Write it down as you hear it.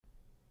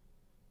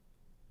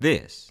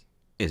This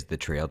is the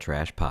Trail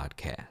Trash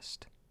Podcast.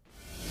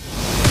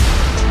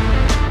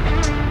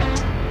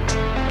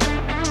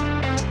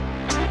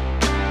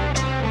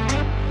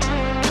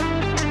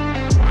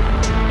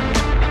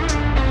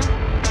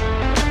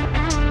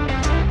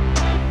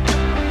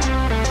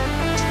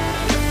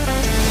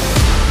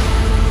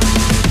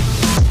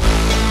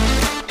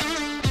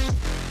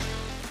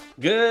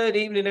 Good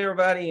evening,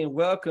 everybody, and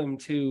welcome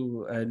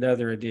to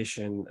another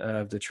edition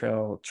of the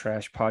Trail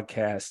Trash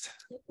Podcast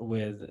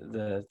with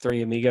the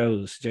three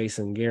amigos,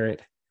 Jason,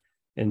 Garrett,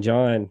 and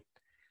John,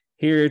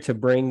 here to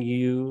bring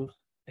you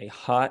a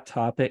hot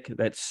topic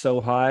that's so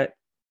hot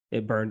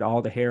it burned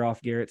all the hair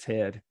off Garrett's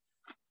head.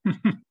 There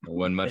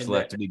wasn't much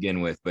left to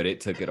begin with, but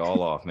it took it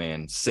all off,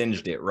 man.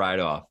 Singed it right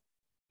off.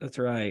 That's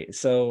right.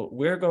 So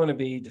we're going to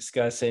be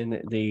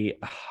discussing the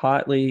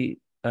hotly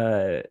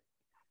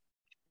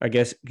I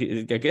guess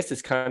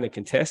it's kind of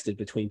contested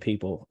between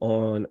people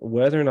on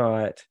whether or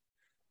not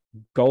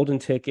golden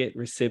ticket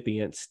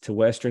recipients to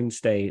Western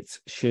states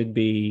should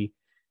be,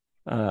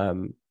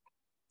 given,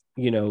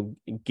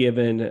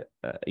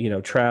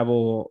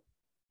 travel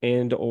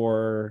and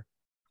or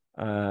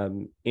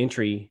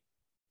entry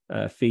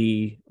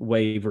fee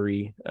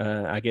waivery.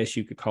 I guess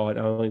you could call it.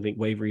 I don't even think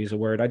waivery is a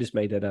word. I just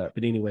made that up.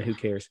 But anyway, who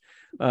cares?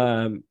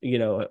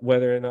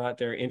 Whether or not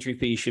their entry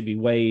fee should be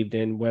waived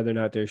and whether or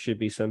not there should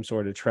be some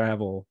sort of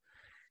travel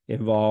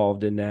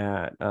involved in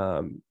that.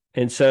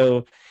 And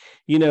so,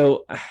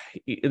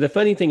 the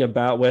funny thing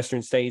about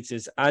Western states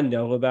is I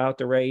know about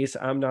the race.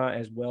 I'm not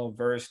as well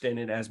versed in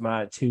it as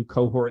my two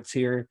cohorts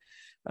here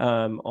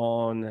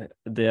on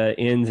the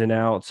ins and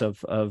outs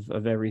of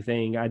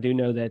everything. I do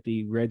know that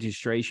the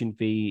registration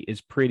fee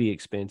is pretty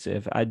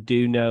expensive. I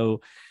do know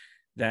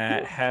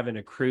that having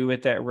a crew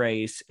at that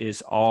race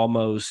is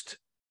almost,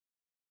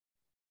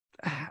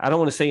 I don't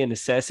want to say a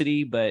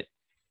necessity, but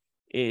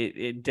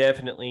it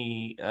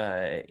definitely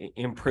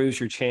improves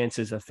your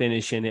chances of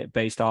finishing it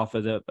based off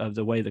of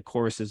the way the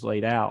course is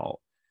laid out.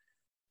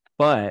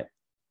 But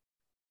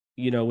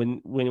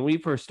when we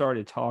first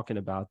started talking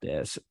about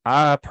this,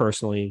 I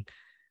personally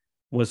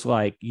was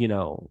like,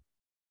 people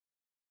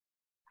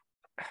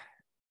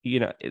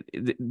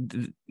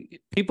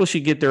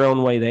should get their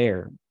own way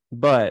there.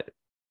 But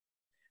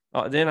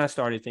then I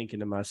started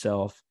thinking to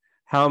myself,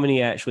 how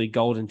many actually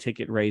golden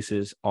ticket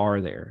races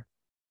are there?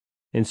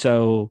 And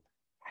so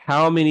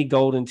how many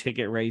golden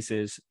ticket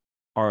races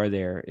are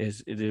there?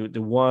 Is the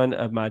one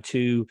of my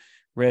two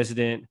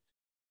resident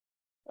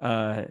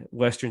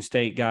Western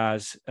state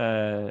guys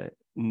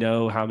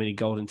know how many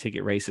golden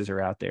ticket races are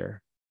out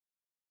there?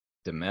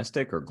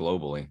 Domestic or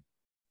globally?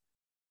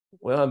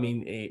 Well, I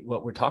mean,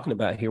 what we're talking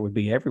about here would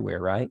be everywhere,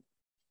 right?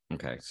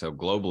 Okay, so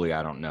globally,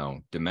 I don't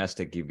know.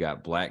 Domestic, you've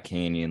got Black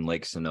Canyon,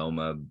 Lake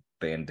Sonoma,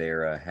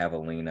 Bandera,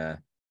 Javelina.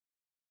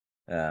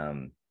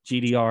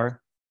 GDR.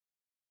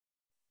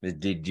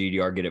 Did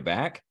GDR get it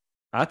back?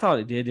 I thought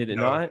it did. Did it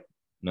not?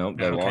 Nope,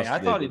 they lost. I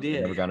thought it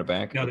did. Never got it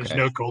back. No, there's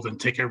no golden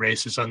ticket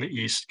races on the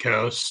East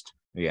Coast.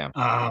 Yeah.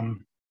 I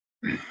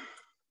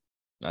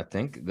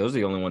think those are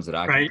the only ones that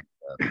I right.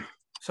 can.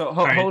 So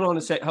hold on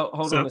a sec.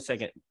 Hold on a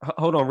second.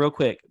 Hold on real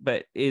quick.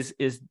 But is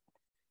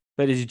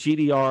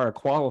GDR a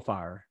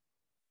qualifier?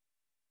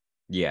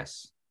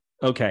 Yes.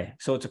 Okay,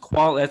 so it's a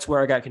that's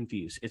where I got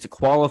confused. It's a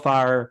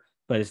qualifier,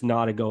 but it's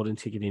not a golden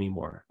ticket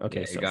anymore.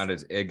 Okay, yeah,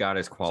 it got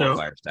its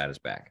qualifier status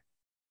back.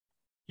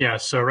 Yeah,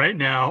 so right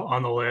now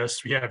on the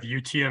list we have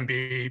UTMB,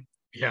 we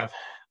have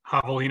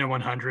Javelina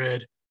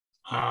 100,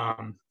 a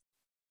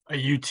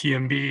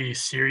UTMB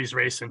series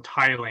race in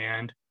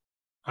Thailand,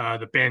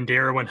 the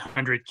Bandera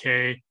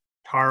 100K,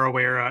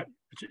 Tarawera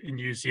in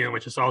New Zealand,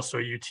 which is also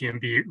a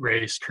UTMB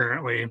race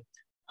currently,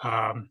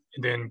 and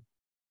then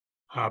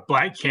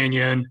Black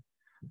Canyon,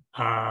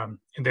 and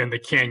then the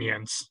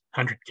Canyons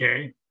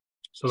 100K.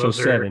 So those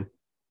are 7.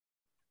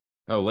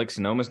 Oh, Lake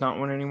Sonoma's not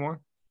one anymore?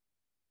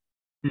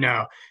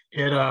 No,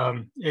 it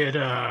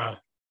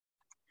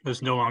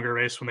was no longer a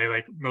race when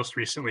they most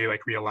recently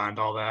realigned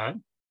all that.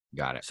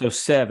 Got it. So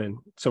 7.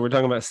 So we're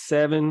talking about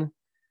seven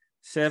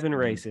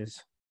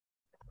races.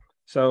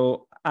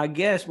 So I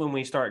guess when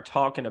we start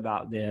talking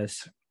about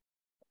this,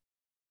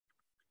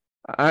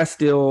 I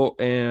still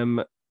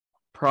am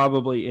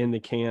probably in the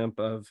camp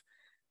of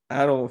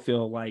I don't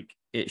feel like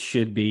it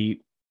should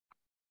be.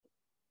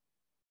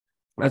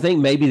 I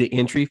think maybe the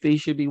entry fee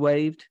should be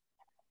waived,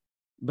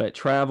 but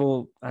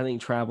I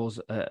think travel's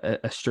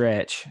a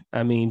stretch.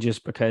 I mean,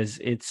 just because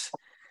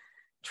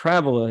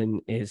travel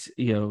is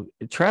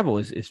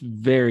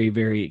very,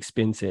 very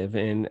expensive.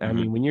 And I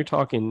mean, when you're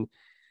talking,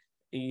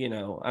 and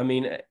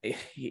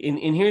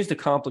here's the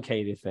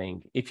complicated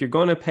thing. If you're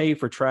going to pay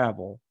for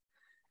travel,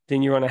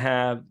 then you're going to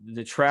have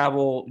the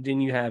travel,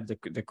 then you have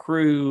the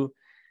crew.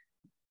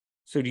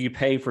 So do you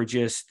pay for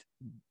just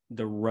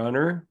the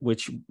runner,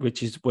 which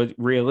is what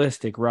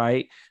realistic,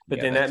 right?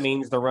 But then that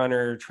means the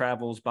runner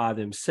travels by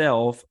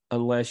themselves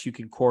unless you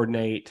can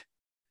coordinate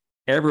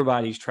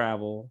everybody's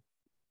travel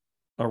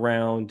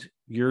around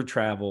your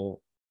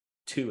travel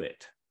to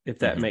it, if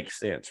that makes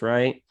sense,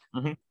 right?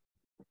 Mm-hmm.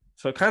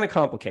 So it kind of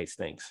complicates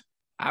things.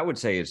 I would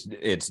say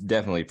it's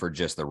definitely for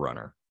just the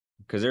runner,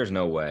 because there's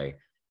no way.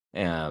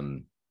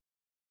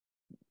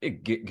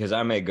 Because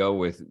I may go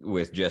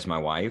with just my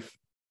wife,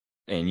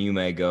 and you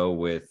may go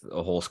with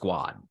a whole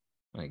squad.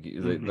 Like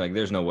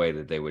there's no way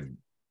that they would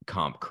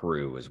comp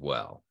crew as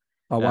well.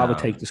 Oh, I would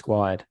take the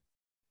squad.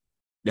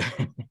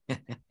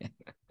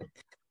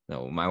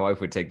 No, my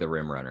wife would take the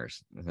rim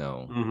runners.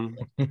 So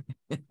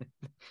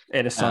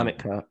And a Sonic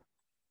Cup.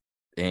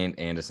 And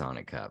a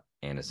Sonic Cup.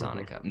 And a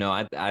Sonic Cup. No,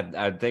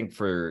 I think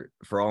for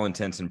all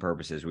intents and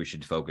purposes, we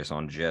should focus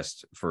on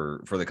just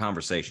for the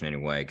conversation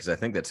anyway, because I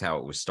think that's how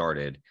it was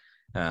started.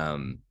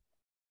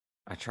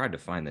 I tried to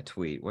find the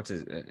tweet. What's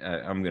his?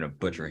 I'm going to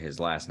butcher his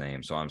last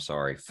name, so I'm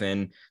sorry.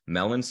 Finn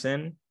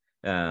Melanson.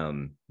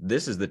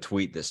 This is the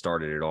tweet that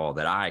started it all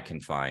that I can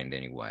find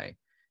anyway.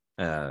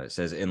 It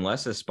says,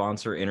 unless a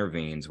sponsor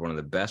intervenes, one of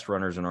the best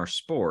runners in our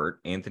sport,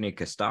 Anthony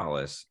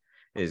Costales,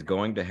 is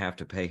going to have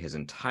to pay his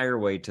entire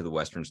way to the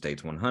Western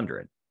States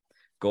 100.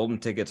 Golden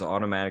tickets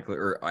automatically,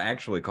 or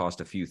actually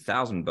cost a few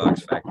 $1,000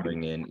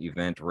 factoring in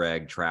event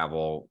reg,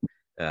 travel,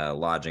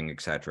 lodging,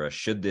 etc.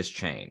 Should this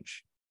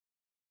change?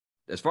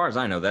 As far as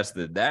I know,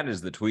 that is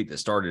the tweet that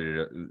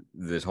started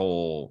this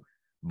whole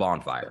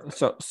bonfire.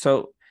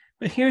 So,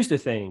 but here's the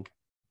thing.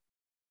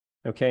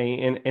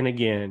 Okay, and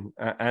again,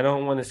 I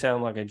don't want to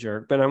sound like a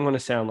jerk, but I'm going to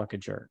sound like a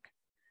jerk.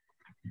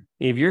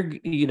 If you're,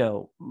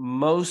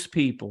 most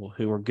people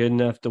who are good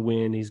enough to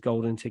win these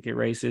golden ticket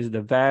races,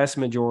 the vast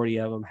majority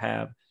of them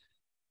have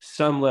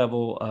some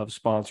level of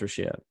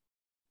sponsorship,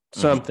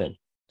 something,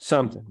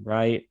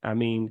 right? I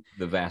mean,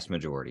 the vast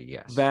majority,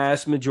 yes.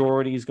 Vast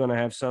majority is going to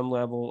have some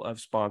level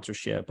of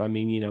sponsorship. I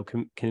mean,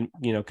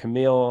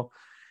 Camille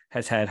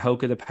has had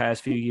Hoka the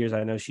past few years.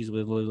 I know she's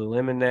with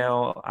Lululemon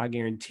now. I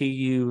guarantee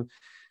you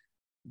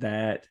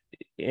that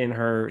in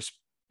her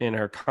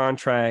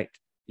contract,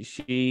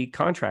 she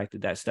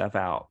contracted that stuff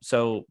out.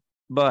 So,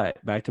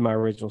 but back to my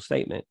original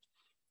statement,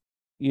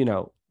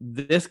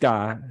 this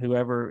guy,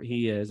 whoever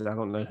he is, and I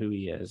don't know who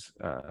he is,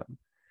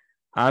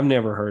 I've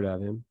never heard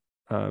of him.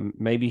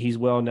 Maybe he's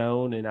well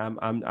known, and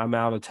I'm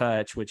out of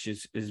touch, which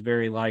is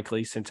very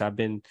likely since I've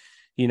been,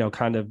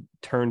 kind of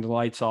turned the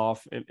lights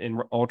off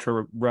in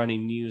ultra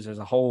running news as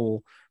a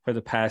whole for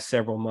the past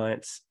several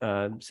months,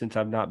 since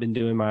I've not been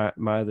doing my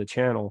other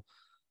channel.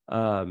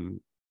 I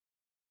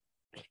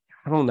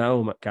don't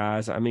know,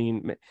 guys. I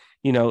mean,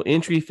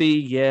 entry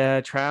fee,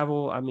 yeah,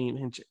 travel. I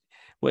mean,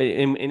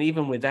 and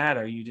even with that,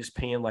 are you just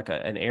paying like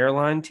an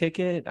airline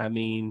ticket? I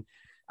mean,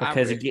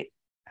 because again,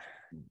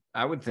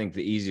 I would think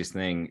the easiest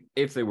thing,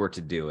 if they were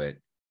to do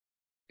it,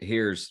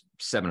 here's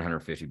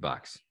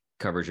 $750,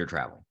 covers your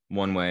travel,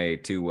 one way,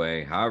 two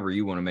way, however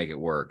you want to make it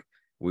work.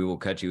 We will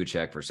cut you a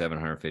check for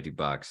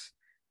 $750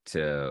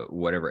 to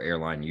whatever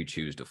airline you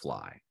choose to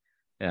fly.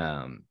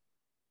 But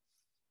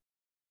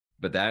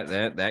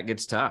that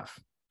gets tough.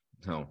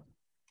 So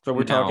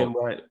we're talking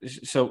what?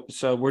 So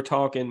we're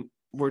talking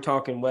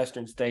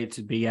Western States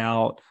would be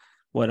out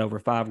over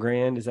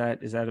 $5,000. Is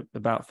that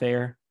about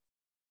fair?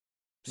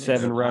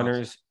 7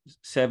 runners,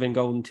 7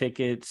 golden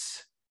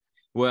tickets.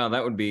 Well,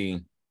 that would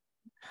be,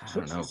 I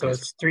don't know. So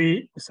it's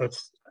 3. So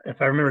it's,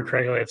 if I remember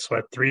correctly, it's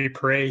 3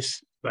 per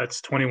race. That's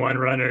 21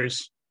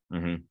 runners.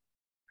 Would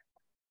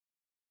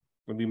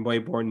be way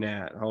more than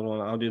that. Hold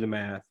on, I'll do the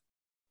math.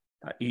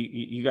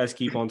 You guys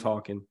keep on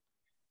talking.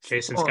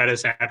 Jason's got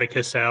his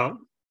abacus out.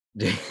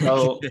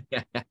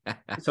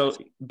 So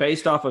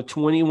based off of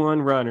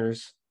 21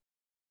 runners,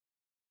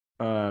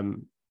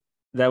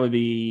 that would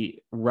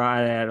be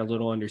right at a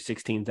little under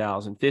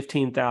 $16,000,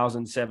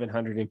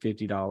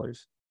 $15,750.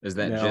 Is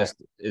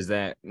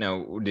that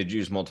now? Did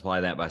you just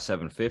multiply that by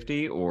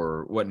 750,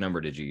 or what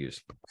number did you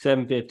use?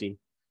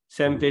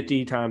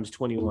 750 times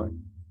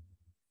 21.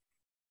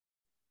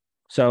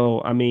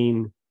 So, I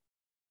mean,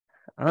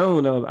 I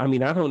don't know. I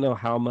don't know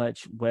how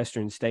much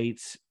Western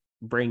States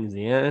brings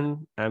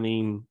in. I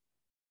mean,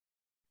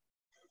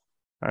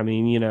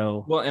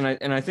 Well,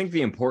 and I think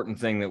the important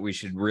thing that we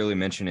should really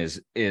mention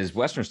is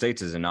Western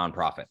States is a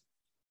nonprofit,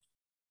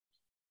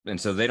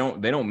 and so they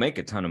don't make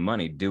a ton of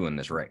money doing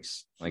this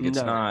race. Like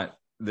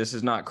this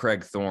is not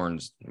Craig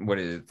Thorne's. What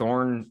is it?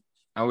 Thorne?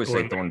 I always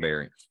say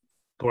Thornberry.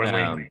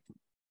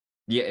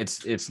 Yeah,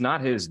 it's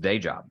not his day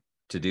job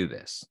to do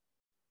this.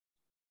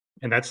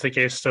 And that's the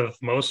case of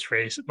most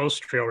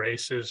trail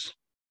races.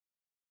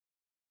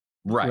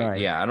 Right.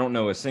 Yeah. I don't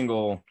know a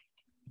single,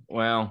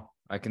 well,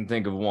 I can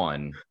think of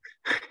one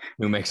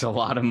who makes a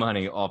lot of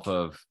money off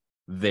of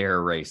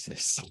their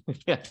races.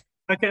 I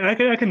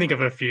can think of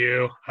a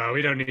few.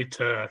 We don't need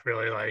to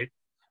really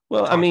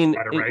well,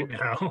 right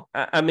now.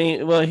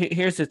 Well,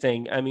 here's the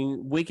thing.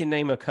 We can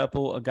name a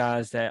couple of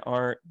guys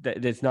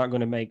that's not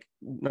going to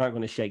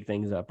shake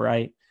things up,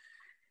 right?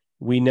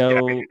 We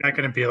know you're not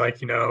going to be in the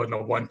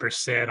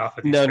 1% off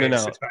of these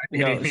races.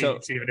 No. So,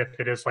 even if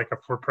it is like a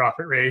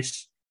for-profit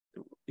race.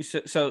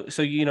 So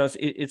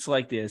it's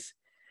like this.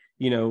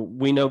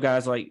 We know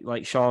guys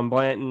like Sean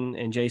Blanton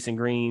and Jason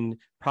Green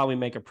probably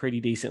make a pretty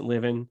decent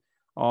living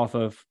off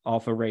of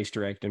race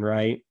directing,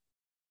 right?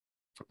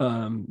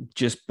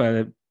 Just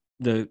by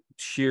the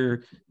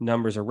sheer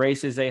numbers of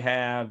races they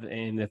have,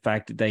 and the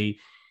fact that they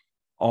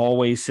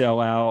always sell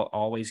out,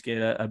 always get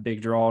a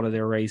big draw to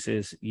their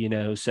races,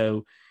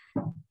 so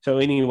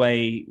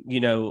anyway,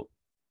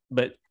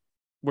 but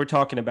we're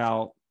talking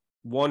about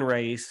one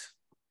race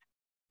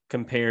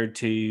compared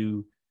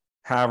to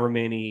however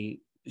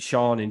many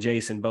Sean and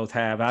Jason both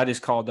have. I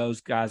just called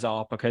those guys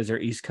off because they're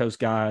East Coast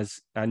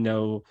guys. I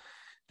know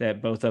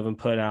that both of them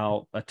put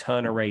out a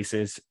ton of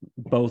races.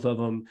 Both of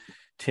them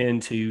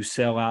tend to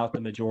sell out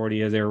the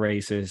majority of their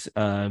races.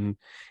 And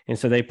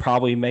so they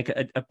probably make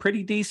a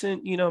pretty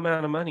decent,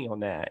 amount of money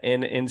on that.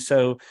 And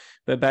so,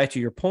 but back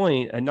to your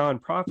point, a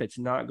nonprofit's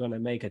not going to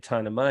make a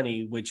ton of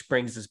money, which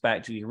brings us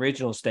back to the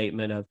original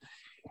statement of,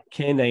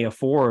 can they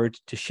afford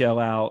to shell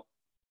out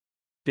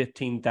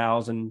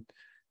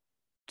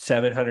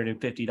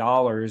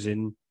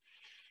 $15,750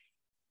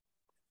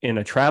 in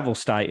a travel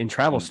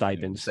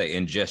stipends? Say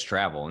in just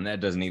travel, and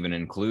that doesn't even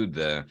include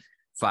the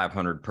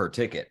 $500 per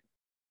ticket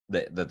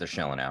that they're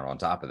shelling out on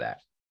top of that.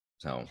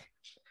 So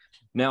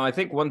now I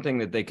think one thing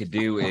that they could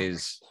do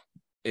is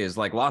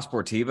like La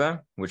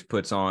Sportiva, which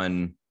puts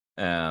on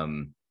that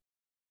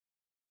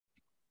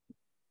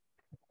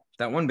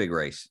one big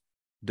race,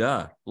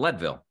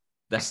 Leadville.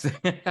 That's the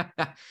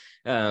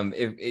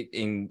if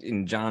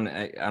in John,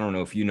 I don't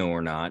know if you know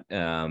or not,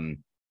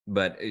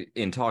 but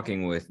in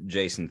talking with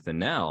Jason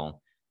Thinnell,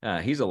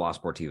 he's a La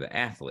Sportiva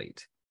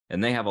athlete,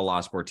 and they have a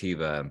La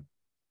Sportiva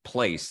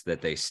place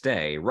that they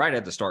stay right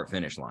at the start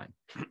finish line.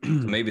 So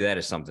maybe that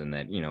is something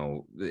that,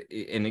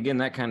 and again,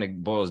 that kind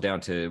of boils down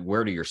to,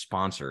 where do your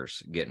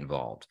sponsors get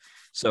involved?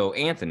 So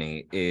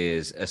Anthony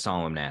is a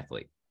Salomon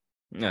athlete.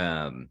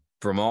 From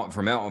all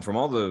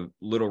the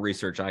little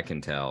research I can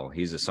tell,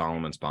 he's a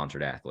Salomon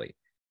sponsored athlete,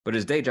 but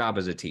his day job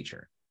is a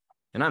teacher,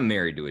 and I'm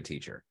married to a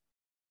teacher,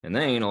 and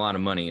there ain't a lot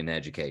of money in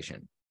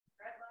education.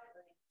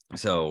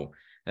 So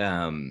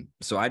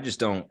I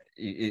just don't.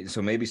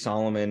 So maybe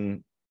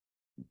Salomon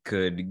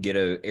could get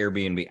a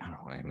Airbnb. I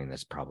don't know. I mean,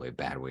 that's probably a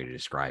bad way to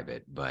describe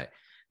it, but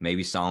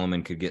maybe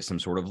Salomon could get some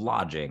sort of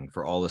lodging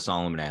for all the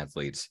Salomon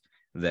athletes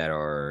that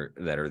are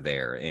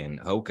there in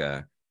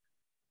Hoka.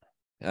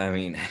 I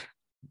mean,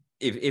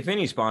 if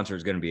any sponsor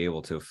is going to be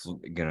able to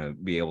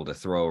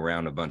throw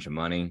around a bunch of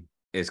money,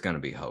 it's going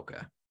to be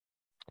Hoka.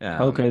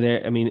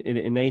 Hoka,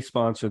 and they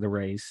sponsor the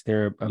race.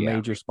 They're a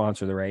major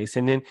sponsor of the race.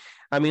 And then,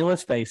 I mean,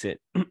 let's face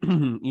it,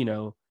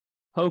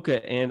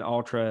 Hoka and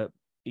Altra,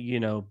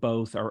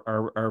 both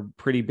are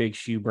pretty big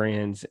shoe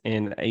brands.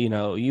 And,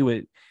 you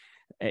would,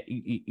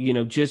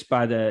 just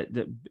by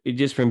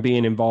just from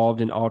being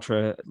involved in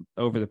Altra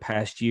over the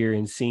past year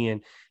and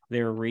seeing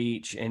their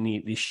reach and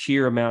the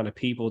sheer amount of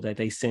people that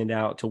they send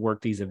out to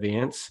work these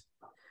events.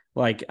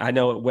 Like, I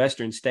know at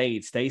Western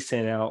States, they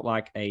sent out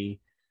like a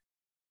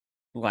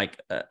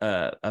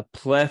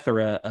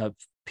plethora of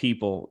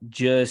people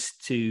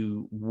just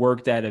to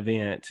work that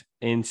event.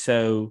 And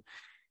so,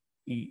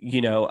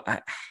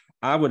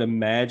 I would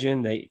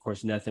imagine of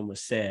course, nothing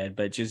was said,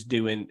 but just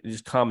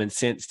common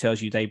sense tells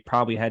you they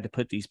probably had to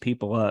put these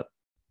people up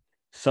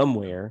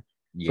somewhere.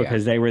 Yeah.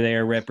 Because they were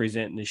there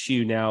representing the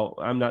shoe. Now,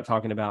 I'm not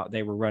talking about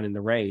they were running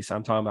the race.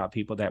 I'm talking about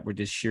people that were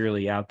just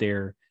surely out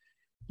there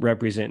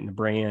representing the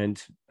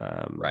brand.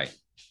 Right.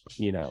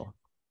 Yeah. So.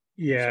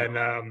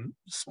 And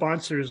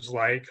sponsors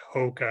like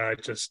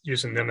Hoka, just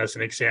using them as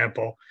an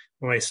example,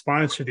 when they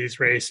sponsor these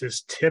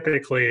races,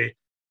 typically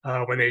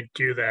when they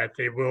do that,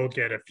 they will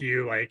get a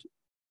few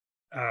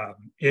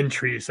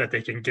entries that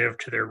they can give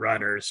to their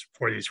runners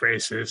for these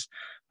races.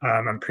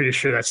 I'm pretty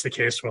sure that's the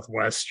case with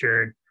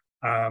Western.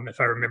 If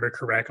I remember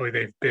correctly,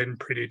 they've been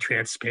pretty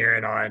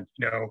transparent on,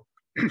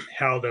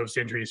 how those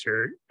entries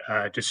are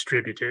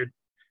distributed.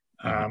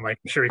 I'm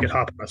sure we could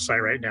hop on the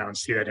site right now and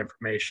see that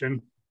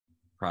information.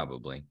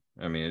 Probably.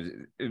 I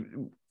mean,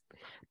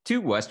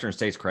 to Western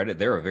State's credit,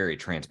 they're a very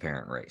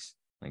transparent race.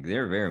 Like,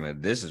 they're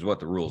this is what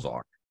the rules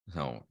are.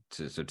 So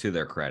to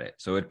their credit.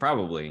 So it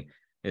probably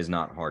is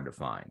not hard to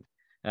find.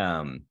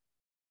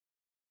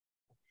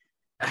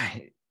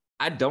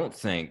 I don't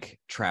think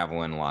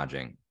travel and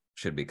lodging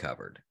should be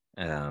covered.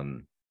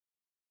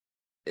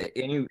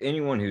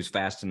 Anyone who's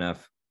fast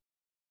enough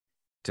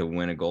to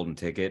win a golden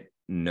ticket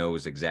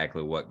knows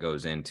exactly what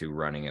goes into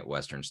running at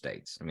Western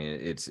States. I mean,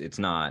 it's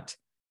not.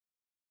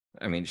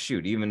 I mean,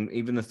 shoot,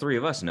 even the three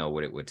of us know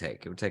what it would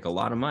take. It would take a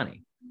lot of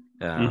money,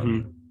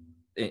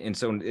 and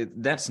so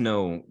that's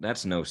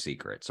no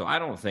secret. So I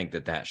don't think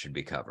that should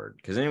be covered,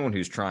 because anyone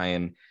who's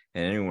trying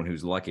and anyone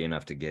who's lucky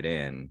enough to get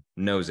in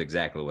knows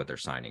exactly what they're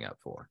signing up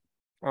for.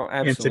 Oh,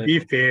 absolutely. And to be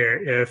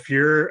fair, if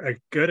you're a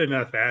good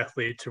enough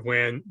athlete to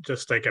win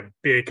just like a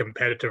big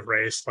competitive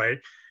race,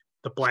 like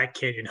the Black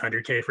Canyon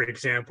 100K, for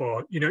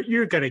example,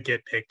 you're going to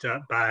get picked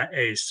up by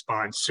a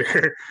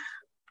sponsor.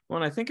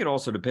 Well, and I think it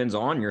also depends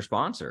on your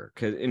sponsor,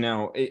 because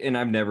and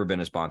I've never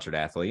been a sponsored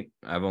athlete.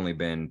 I've only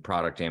been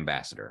product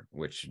ambassador,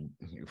 which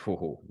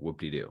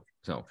whoop-de-doo.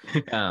 So,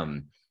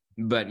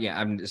 but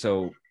yeah,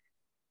 so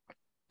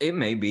it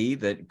may be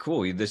that,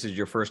 cool, this is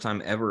your first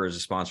time ever as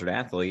a sponsored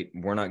athlete.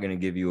 We're not going to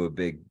give you a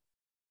big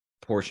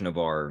portion of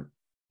our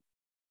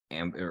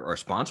or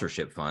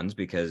sponsorship funds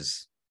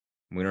because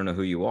we don't know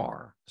who you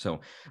are.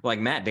 So like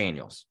Matt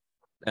Daniels,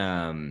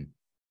 the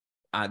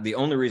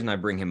only reason I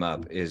bring him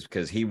up is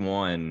because he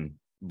won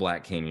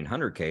Black Canyon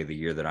 100K the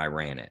year that I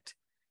ran it.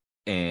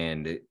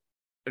 And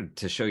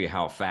to show you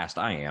how fast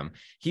I am,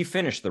 he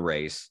finished the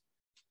race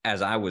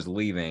as I was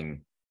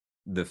leaving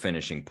the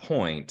finishing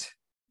point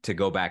to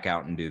go back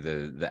out and do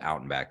the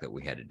out and back that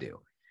we had to do.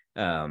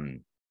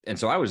 And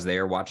so I was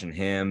there watching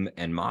him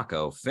and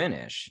Mako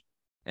finish,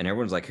 and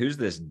everyone's like, who's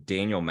this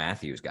Daniel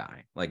Matthews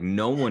guy? Like,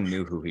 no one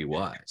knew who he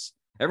was.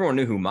 Everyone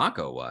knew who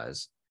Mako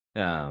was.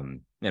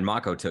 And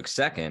Mako took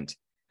second.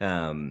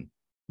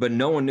 But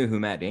no one knew who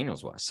Matt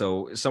Daniels was.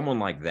 So someone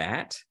like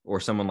that, or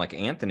someone like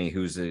Anthony,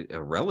 who's a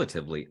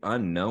relatively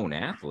unknown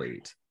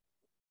athlete,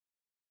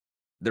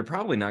 they're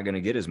probably not going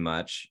to get as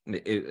much,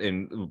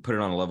 and put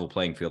it on a level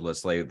playing field.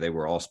 Let's say they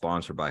were all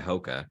sponsored by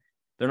Hoka.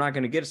 They're not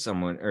going to get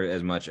someone or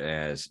as much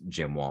as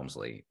Jim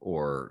Walmsley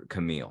or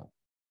Camille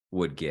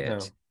would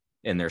get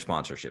in their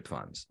sponsorship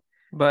funds.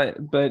 But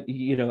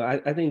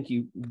I think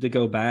to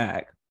go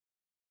back,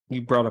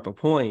 you brought up a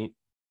point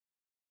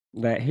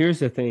that here's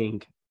the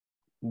thing.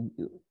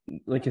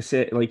 Like I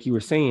said, like you were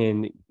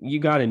saying, you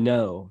got to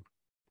know.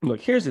 Look,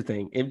 here's the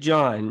thing. If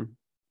John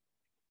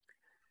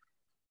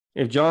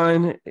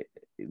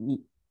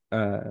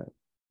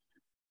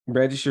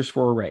registers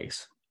for a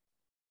race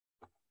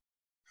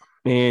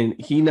and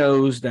he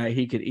knows that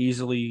he could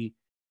easily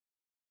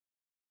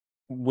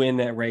win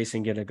that race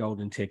and get a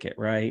golden ticket,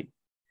 right?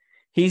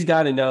 He's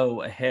got to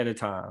know ahead of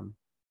time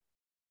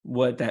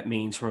what that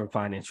means from a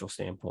financial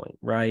standpoint,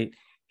 right?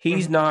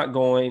 He's not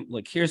going,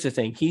 look, here's the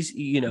thing. He's,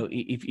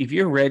 if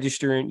you're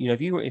registering,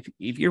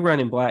 if you're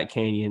running Black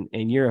Canyon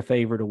and you're a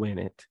favor to win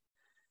it,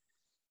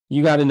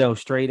 you got to know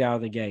straight out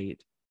of the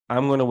gate,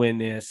 I'm going to win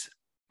this.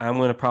 I'm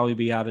going to probably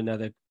be out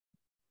another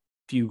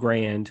few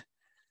grand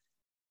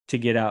to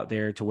get out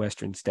there to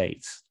Western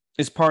States.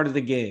 It's part of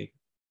the gig,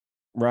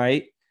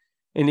 right?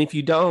 And if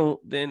you don't,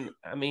 then,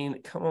 I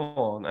mean, come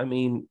on. I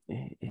mean,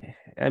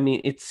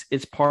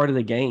 it's part of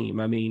the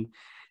game. I mean,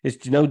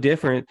 it's no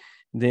different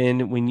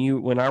than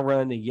when I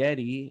run the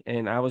Yeti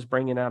and I was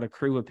bringing out a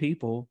crew of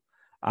people.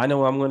 I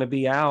know I'm going to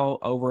be out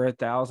over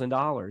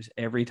 $1,000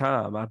 every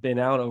time. I've been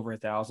out over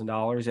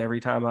 $1,000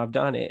 every time I've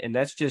done it. And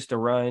that's just to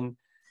run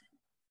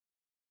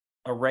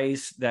a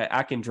race that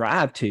I can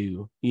drive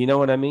to. You know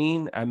what I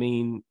mean? I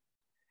mean,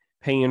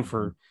 paying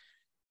for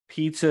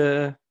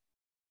pizza,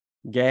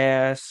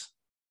 gas,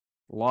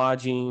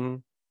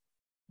 lodging,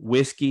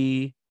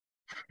 whiskey,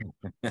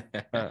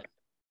 the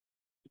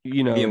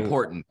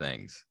important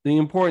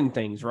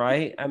things,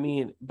 right? I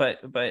mean, but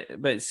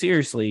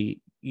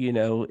seriously,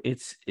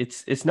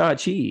 it's not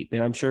cheap.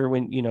 And I'm sure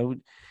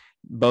when,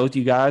 both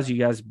you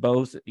guys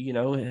both,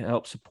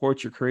 help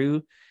support your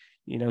crew,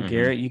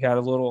 Garrett, you got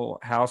a little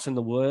house in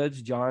the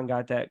woods. John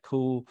got that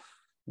cool,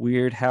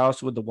 weird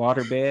house with the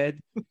water bed,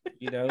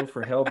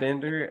 for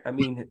Hellbender. I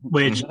mean,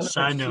 which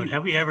side note,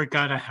 have we ever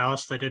got a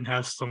house that didn't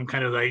have some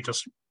kind of like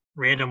just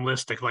random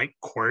list of like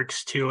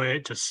quirks to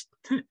it? Just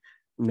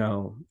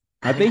no.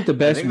 I think the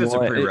best. I think that's a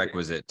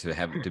prerequisite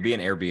to be an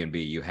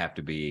Airbnb. You have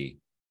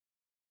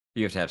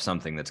to have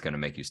something that's going to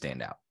make you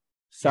stand out.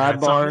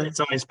 Sidebar. Yeah, it's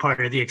always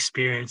part of the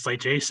experience. Like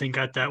Jason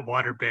got that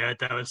water bed.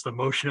 That was the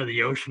motion of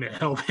the ocean at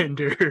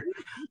Hellbender.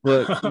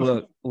 Look.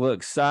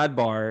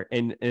 Sidebar,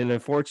 and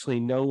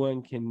unfortunately, no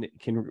one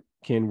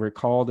can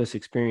recall this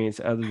experience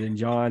other than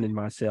John and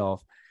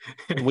myself.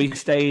 We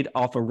stayed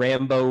off of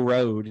Rambo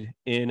Road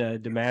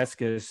in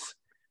Damascus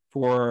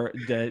for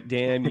the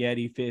damn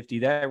Yeti 50.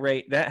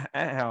 That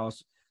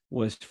house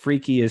was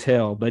freaky as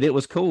hell, but it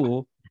was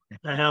cool.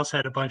 That house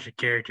had a bunch of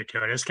character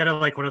to it. It's kind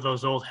of like one of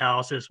those old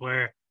houses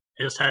where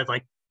it just had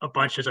like a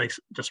bunch of like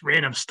just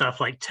random stuff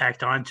like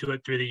tacked onto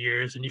it through the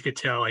years, and you could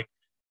tell like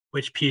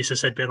which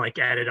pieces had been like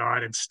added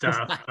on and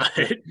stuff.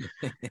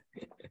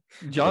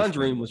 John's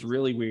room was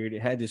really weird.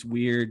 It had this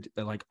weird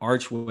like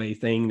archway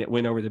thing that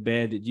went over the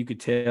bed that you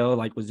could tell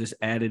like was just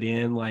added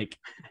in like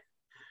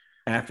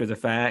after the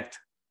fact.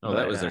 Oh,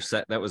 that was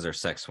their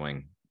sex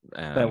swing.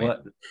 That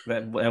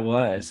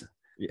was.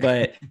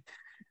 Yeah.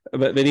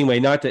 But anyway,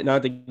 not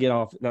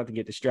to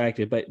get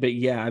distracted, but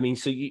yeah, I mean,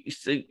 so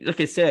like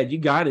I said, you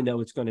got to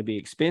know it's going to be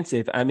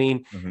expensive. I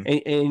mean,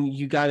 and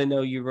you got to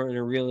know you're going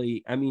to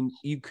really. I mean,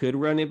 you could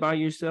run it by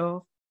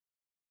yourself,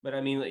 but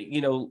I mean,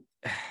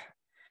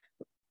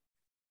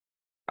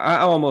 I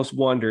almost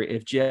wonder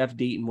if Jeff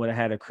Deaton would have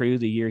had a crew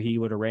the year he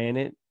would have ran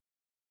it,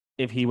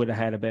 if he would have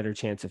had a better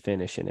chance of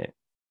finishing it.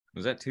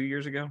 Was that 2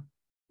 years ago?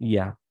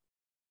 Yeah,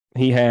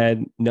 he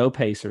had no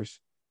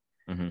pacers.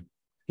 Mm-hmm.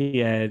 He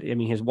had, I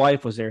mean, his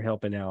wife was there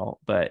helping out,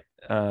 but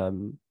I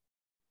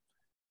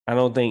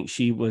don't think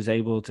she was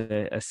able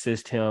to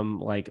assist him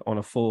like on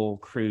a full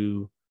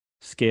crew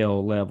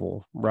scale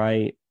level,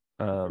 right?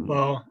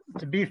 Well,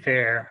 to be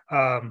fair,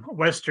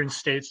 Western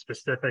States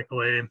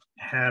specifically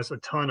has a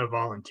ton of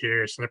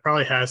volunteers, and it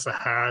probably has the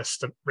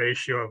highest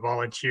ratio of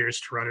volunteers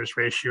to runners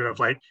ratio of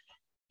like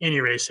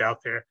any race out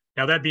there.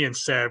 Now, that being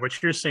said,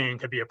 what you're saying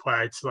could be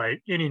applied to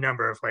like any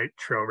number of like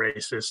trail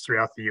races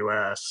throughout the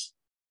U.S.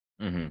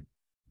 Mm-hmm.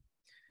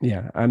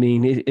 Yeah, I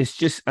mean, it's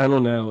just, I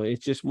don't know.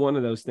 It's just one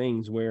of those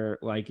things where,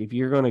 like, if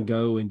you're going to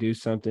go and do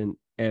something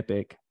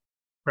epic,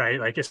 right?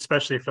 Like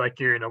especially if like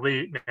you're an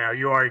elite now,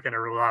 you are going to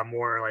rely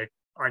more like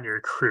on your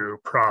crew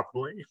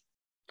probably.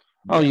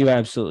 oh, Yeah. you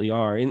absolutely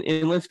are.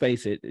 And let's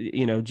face it,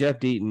 Jeff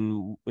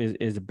Deaton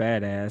is a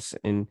badass,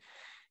 and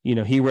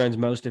he runs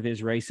most of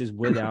his races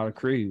without a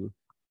crew.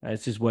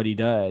 That's just what he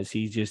does.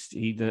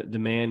 The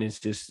man is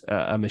just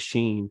a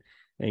machine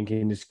and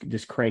can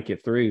just crank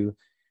it through.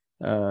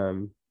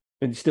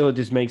 But still, it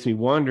just makes me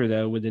wonder,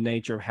 though, with the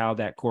nature of how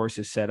that course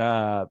is set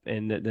up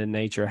and the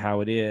nature of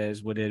how it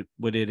is, would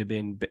it have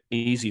been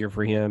easier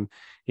for him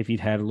if he'd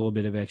had a little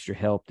bit of extra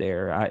help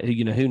there?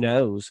 Who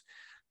knows?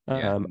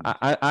 Yeah.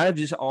 I've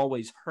just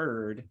always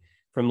heard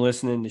from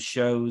listening to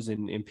shows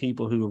and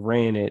people who have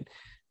ran it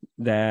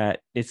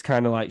that it's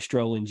kind of like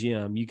strolling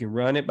gym. You can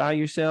run it by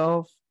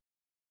yourself,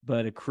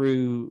 but a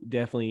crew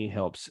definitely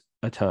helps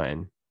a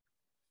ton.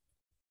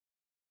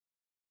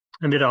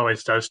 And it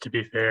always does, to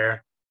be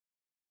fair.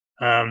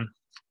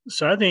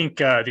 So I think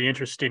the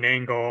interesting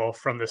angle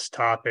from this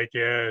topic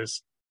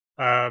is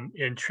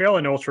in trail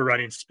and ultra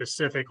running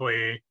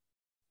specifically,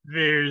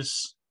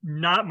 there's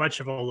not much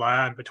of a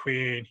line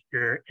between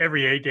your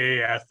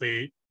everyday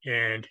athlete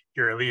and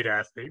your elite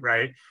athlete,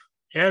 right?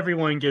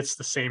 Everyone gets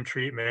the same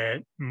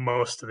treatment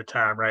most of the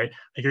time, right?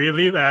 Like your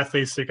elite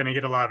athletes, they're going to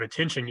get a lot of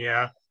attention,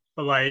 yeah.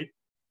 But like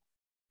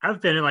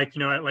I've been in like,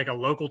 at like a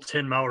local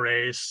 10-mile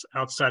race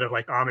outside of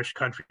like Amish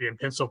country in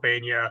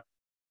Pennsylvania.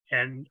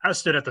 And I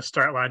stood at the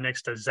start line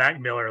next to Zach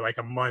Miller like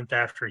a month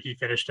after he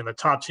finished in the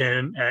top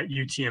 10 at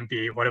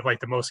UTMB, one of like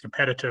the most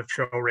competitive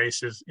trail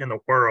races in the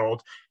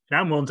world. And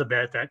I'm willing to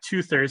bet that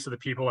 2/3 of the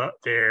people out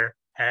there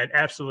had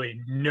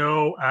absolutely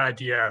no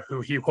idea who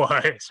he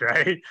was,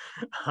 right?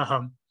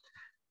 I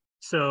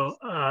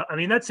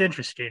mean, that's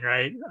interesting,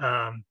 right?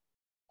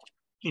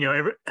 You know,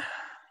 every,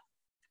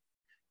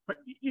 but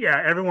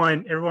yeah,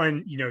 everyone,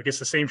 gets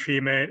the same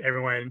treatment.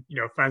 Everyone,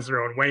 finds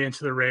their own way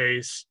into the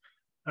race.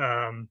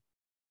 Um,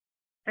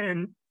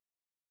 and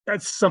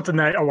that's something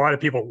that a lot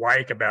of people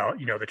like about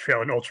the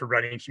trail and ultra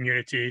running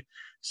community.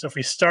 So if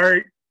we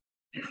start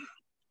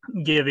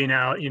giving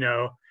out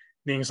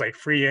things like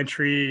free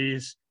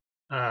entries,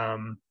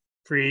 um,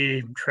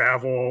 free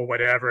travel,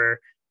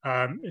 whatever,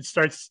 it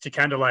starts to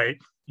kind of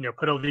like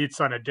put elites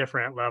on a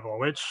different level.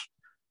 Which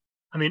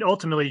I mean,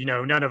 ultimately,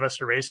 none of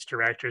us are race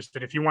directors,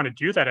 but if you want to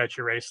do that at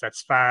your race,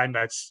 that's fine.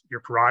 That's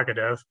your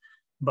prerogative.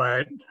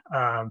 But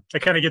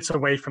it kind of gets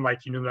away from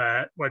like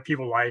that what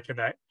people like and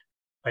that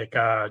like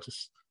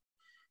just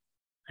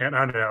and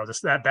I don't know,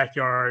 just that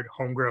backyard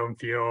homegrown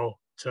feel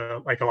to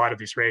like a lot of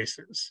these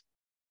races.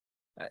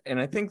 And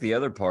I think the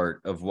other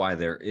part of why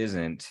there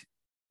isn't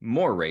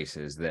more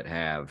races that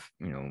have,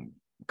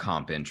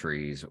 comp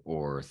entries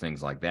or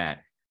things like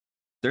that,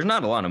 there's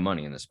not a lot of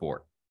money in the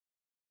sport.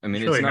 I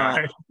mean, It's really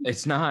not.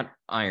 It's not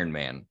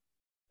Ironman.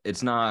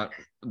 It's not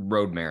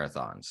road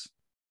marathons.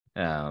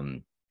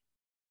 Um,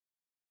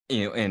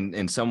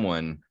 and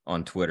someone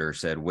on Twitter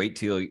said, wait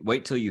till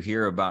you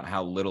hear about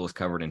how little is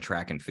covered in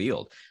track and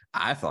field.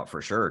 I thought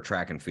for sure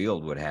track and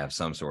field would have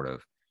some sort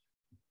of,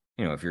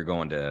 if you're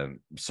going to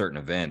certain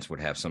events, would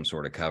have some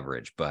sort of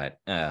coverage, but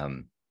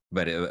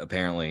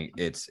apparently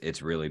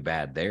it's really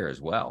bad there as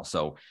well.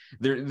 So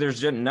there's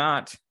just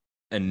not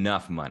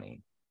enough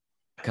money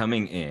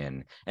coming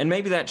in, and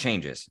maybe that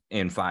changes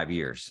in 5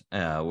 years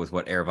with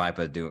what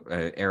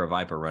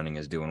Aravaipa running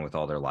is doing with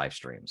all their live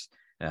streams.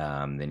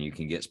 Then you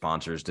can get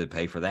sponsors to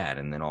pay for that,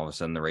 and then all of a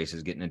sudden the race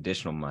is getting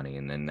additional money,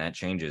 and then that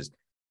changes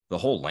the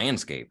whole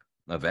landscape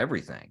of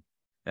everything.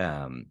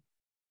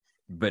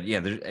 But yeah,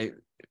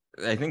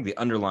 I think the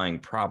underlying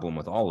problem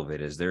with all of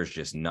it is there's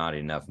just not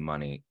enough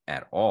money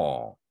at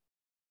all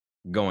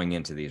going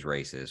into these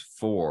races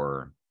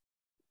for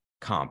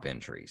comp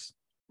entries.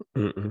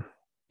 Mm-mm.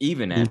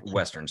 Even at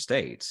Western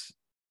States,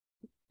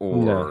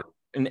 or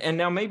and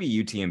now maybe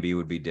UTMB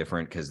would be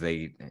different because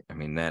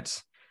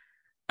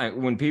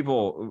when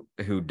people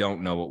who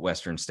don't know what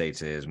Western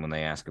States is, when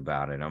they ask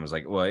about it, I was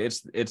like, well,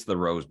 it's the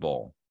Rose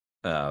Bowl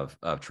of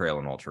trail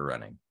and ultra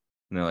running.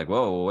 And they're like,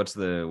 whoa, what's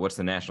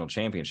the national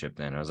championship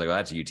then? And I was like, well,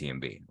 that's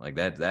UTMB. Like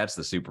that's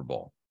the Super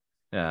Bowl.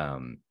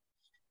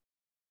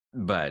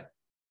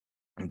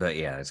 But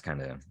yeah, it's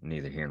kind of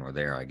neither here nor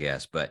there, I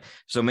guess. But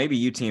so maybe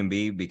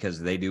UTMB,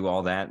 because they do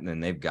all that and then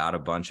they've got a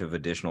bunch of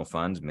additional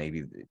funds,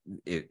 maybe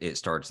it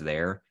starts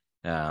there.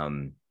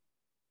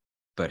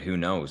 But who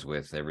knows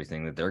with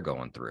everything that they're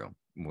going through,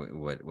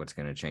 what's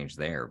going to change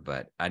there.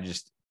 But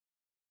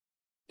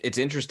it's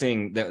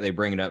interesting that they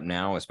bring it up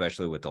now,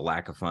 especially with the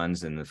lack of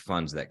funds and the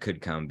funds that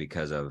could come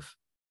because of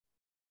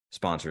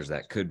sponsors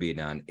that could be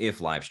done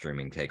if live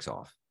streaming takes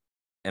off.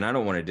 And I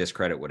don't want to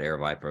discredit what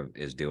Aravaipa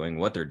is doing.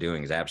 What they're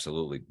doing is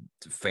absolutely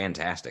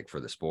fantastic for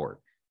the sport.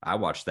 I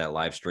watched that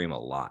live stream a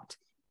lot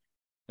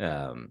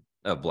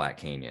of Black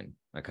Canyon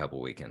a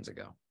couple weekends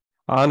ago.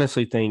 I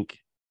honestly think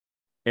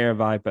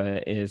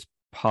Aravaipa is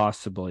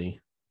possibly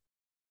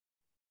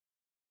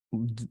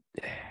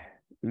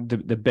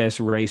the best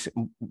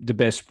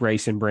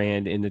racing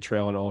brand in the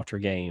trail and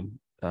ultra game.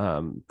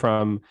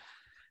 from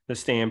the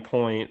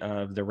standpoint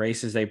of the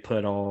races they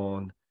put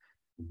on,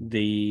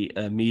 the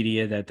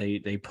media that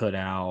they put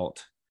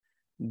out,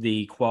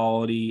 the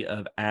quality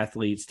of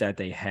athletes that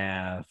they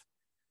have,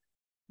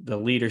 the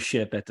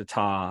leadership at the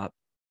top.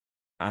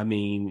 I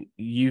mean,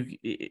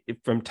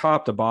 from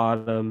top to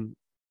bottom,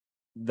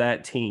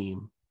 that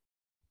team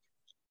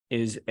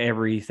is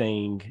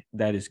everything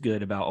that is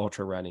good about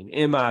ultra running,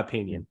 in my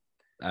opinion.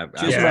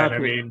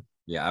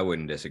 I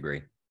wouldn't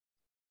disagree.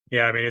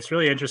 Yeah, I mean, it's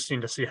really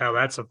interesting to see how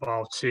that's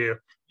evolved too.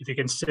 If you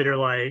consider,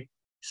 like,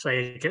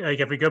 say, like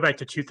if we go back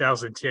to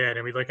 2010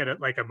 and we look at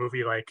it like a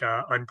movie like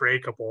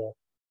Unbreakable,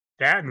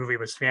 that movie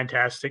was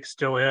fantastic,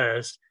 still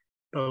is.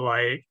 But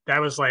like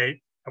that was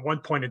like at one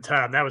point in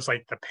time, that was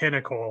like the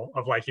pinnacle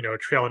of like,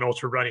 trail and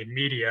ultra running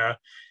media.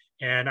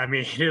 And I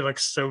mean, it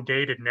looks so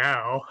dated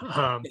now.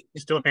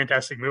 Still a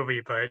fantastic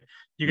movie, but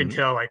you can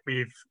tell like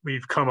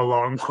we've come a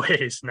long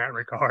ways in that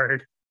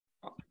regard.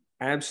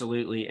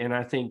 Absolutely, and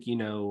I think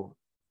and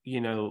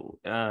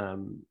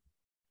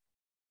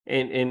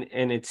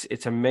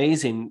it's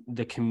amazing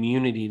the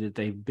community that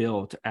they've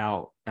built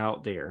out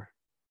there.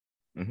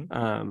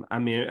 I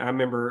mean, I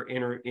remember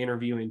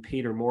interviewing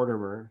Peter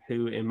Mortimer,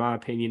 who, in my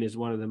opinion, is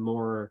one of the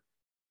more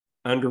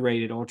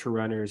underrated ultra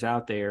runners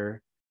out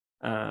there,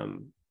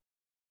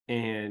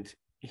 and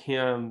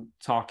him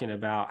talking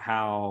about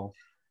how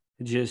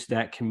just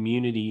that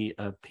community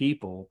of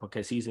people,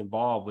 because he's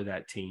involved with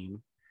that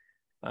team,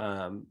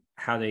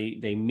 how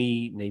they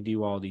meet and they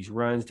do all these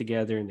runs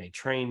together and they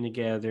train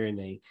together and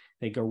they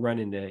go run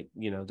into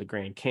the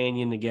Grand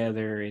Canyon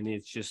together, and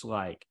it's just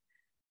like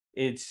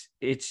it's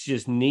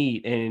just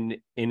neat. And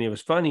it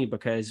was funny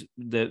because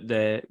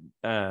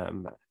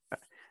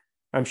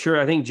I'm sure,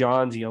 I think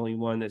John's the only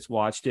one that's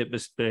watched it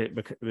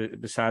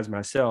besides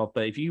myself,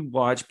 but if you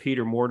watch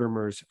Peter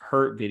Mortimer's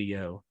Hurt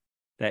video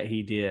that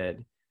he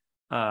did,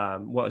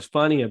 what was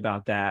funny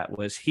about that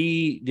was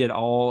he did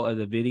all of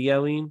the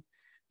videoing,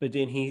 but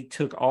then he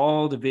took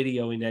all the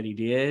videoing that he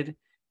did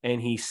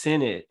and he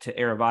sent it to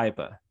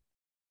Aravaipa.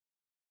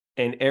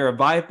 And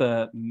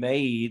Aravaipa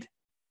made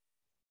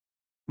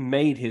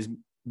his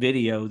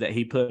video that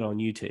he put on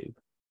YouTube.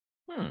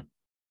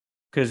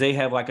 Because they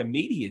have like a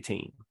media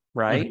team,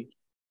 right?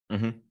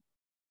 That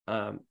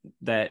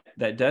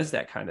does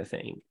that kind of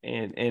thing.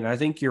 And I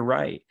think you're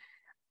right.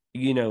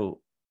 I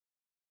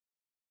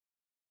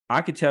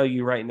could tell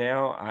you right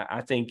now,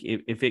 I think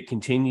if it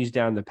continues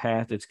down the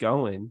path it's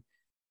going,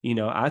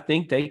 I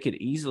think they could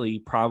easily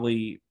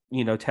probably,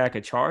 tack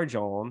a charge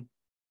on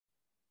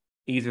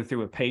either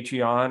through a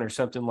Patreon or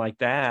something like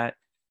that.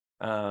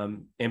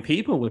 And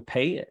people would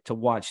pay it to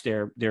watch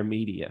their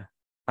media.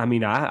 I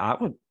mean, I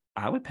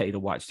would pay to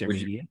watch their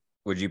media.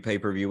 Would you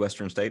pay-per-view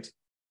Western States?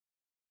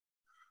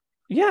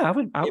 Yeah,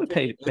 I would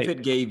pay. If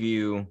it gave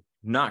you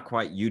not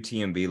quite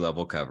UTMB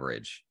level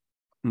coverage.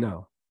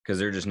 No. Because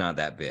they're just not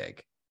that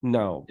big.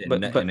 No.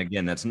 And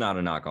again, that's not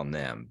a knock on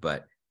them,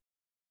 but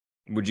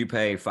would you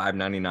pay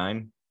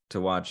 $5.99 to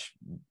watch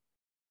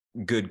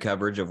good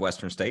coverage of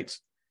Western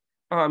States?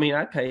 I mean,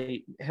 I'd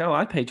pay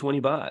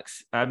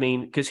 $20. I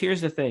mean, because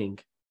here's the thing.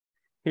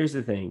 One,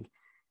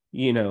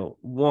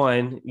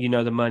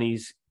 the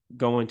money's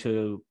going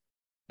to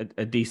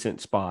a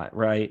decent spot,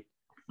 right?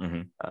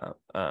 And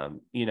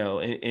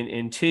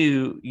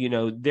two,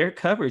 their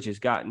coverage has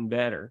gotten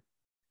better.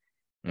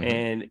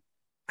 And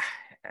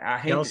I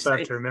hate you also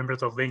have to remember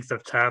the length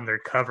of time they're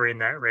covering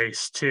that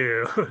race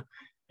too.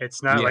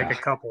 It's not like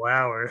a couple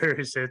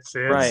hours. It's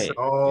right.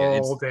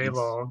 all day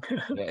long.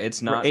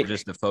 It's not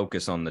just a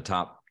focus on the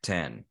top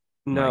 10.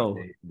 No,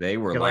 like they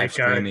were live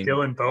streaming.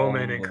 Dylan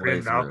Bowman and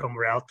Quinn Malcolm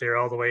were out there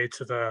all the way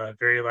to the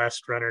very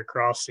last runner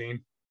crossing.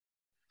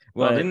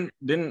 Well,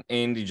 didn't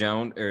Andy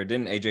Jones or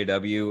didn't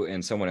AJW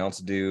and someone else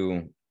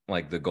do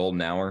like the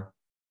golden hour?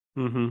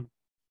 Yeah,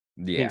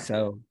 I think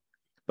so.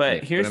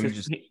 But here's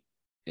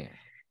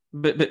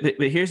But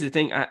here's the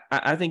thing.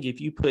 I think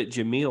if you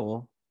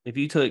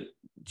took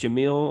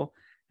Jamil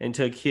and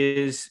took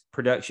his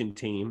production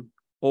team,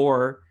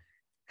 or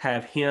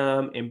have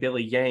him and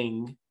Billy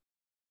Yang,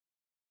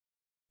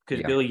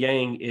 because Billy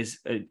Yang is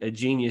a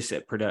genius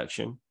at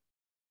production,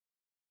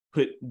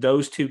 put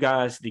those two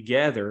guys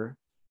together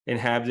and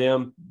have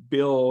them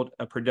build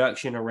a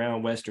production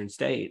around Western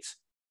States.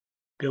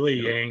 Billy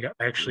Yang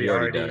actually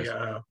already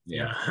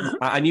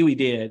I knew he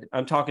did.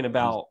 I'm talking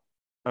about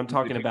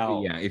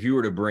if you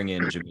were to bring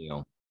in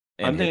Jamil.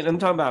 I'm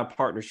talking about a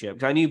partnership,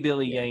 because I knew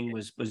Billy Yang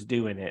was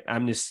doing it.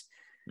 I'm just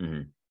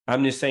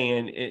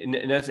saying,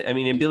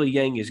 and Billy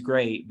Yang is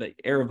great, but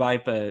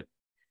Aravaipa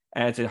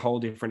adds a whole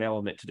different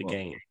element to the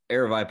game.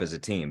 Aravaipa is a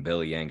team.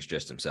 Billy Yang's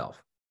just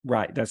himself.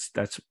 Right. That's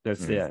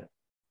it.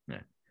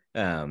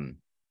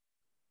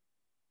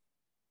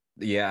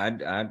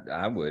 Yeah.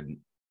 I would.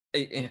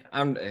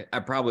 I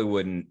probably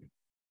wouldn't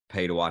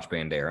pay to watch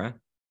Bandera,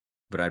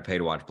 but I'd pay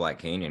to watch Black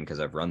Canyon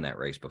because I've run that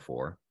race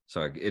before.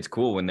 So it's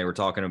cool when they were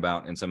talking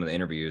about in some of the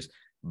interviews,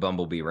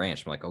 Bumblebee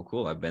Ranch. I'm like, oh,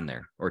 cool, I've been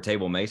there. Or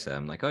Table Mesa.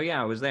 I'm like, oh,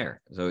 yeah, I was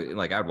there. So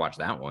like I'd watch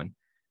that one.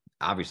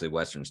 Obviously,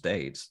 Western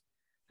States.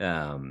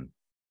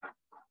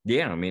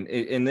 Yeah, I mean,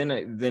 and then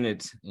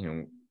it's,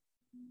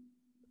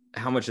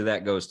 how much of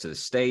that goes to the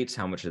states?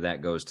 How much of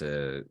that goes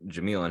to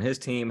Jamil and his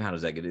team? How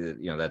does that get?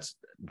 That's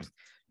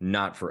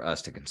not for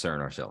us to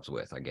concern ourselves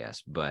with, I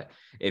guess. But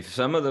if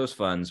some of those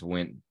funds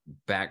went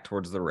back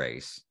towards the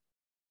race,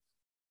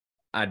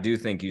 I do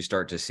think you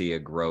start to see a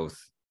growth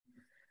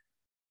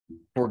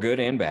for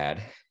good and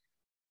bad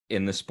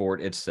in the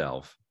sport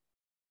itself,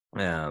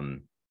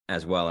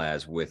 as well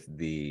as with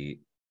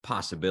the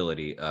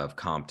possibility of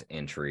comped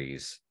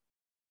entries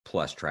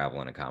plus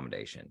travel and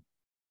accommodation.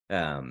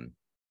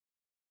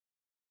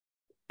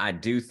 I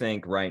do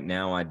think right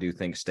now,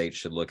 states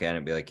should look at it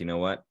and be like, you know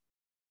what?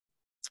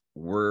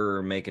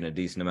 We're making a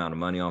decent amount of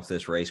money off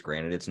this race.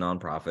 Granted, it's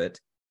nonprofit.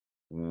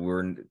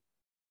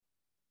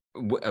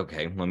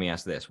 Okay, let me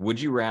ask this. Would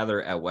you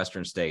rather at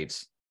Western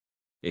States,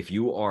 if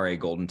you are a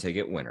golden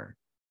ticket winner,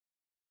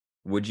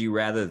 would you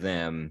rather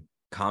them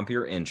comp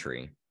your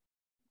entry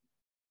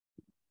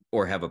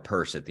or have a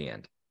purse at the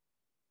end?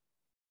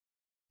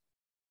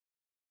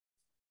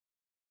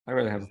 I'd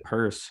rather have a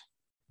purse.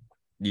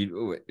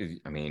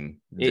 I mean,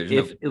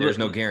 there's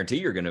no guarantee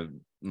you're gonna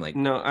like.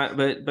 No,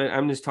 but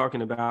I'm just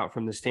talking about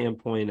from the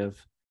standpoint of,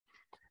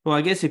 well,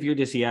 I guess if you're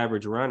just the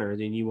average runner,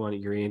 then you want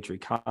your entry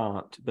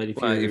comped. But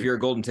if you're a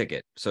golden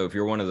ticket, so if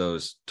you're one of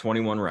those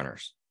 21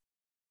 runners,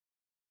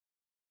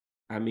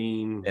 I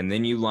mean, and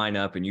then you line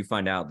up and you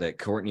find out that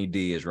Courtney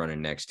D is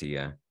running next to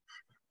you.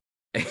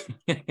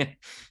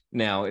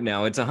 now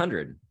it's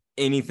 100.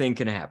 Anything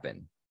can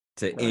happen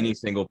to any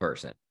single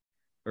person.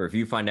 Or if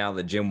you find out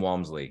that Jim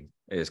Walmsley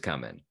is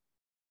coming,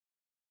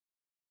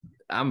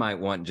 I might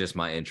want just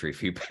my entry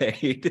fee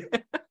paid.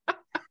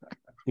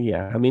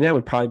 Yeah, I mean, that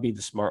would probably be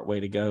the smart way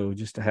to go,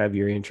 just to have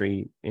your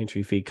entry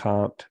fee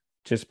comped,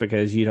 just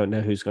because you don't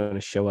know who's going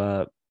to show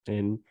up.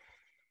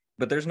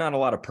 But there's not a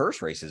lot of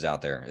purse races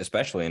out there,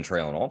 especially in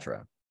trail and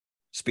ultra.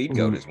 Speed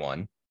Goat is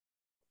one.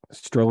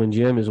 Strolling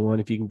Jim is one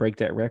if you can break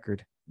that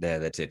record. Yeah,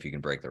 that's if you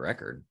can break the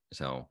record.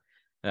 So,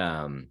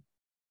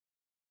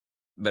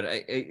 but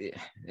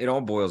it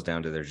all boils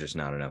down to there's just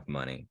not enough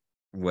money,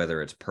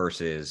 whether it's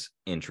purses,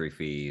 entry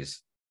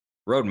fees,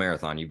 road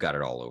marathon, you've got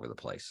it all over the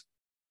place.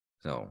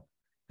 So,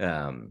 is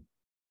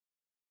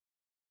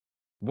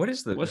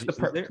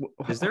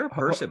there a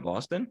purse at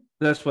Boston?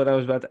 That's what I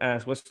was about to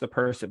ask. What's the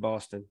purse at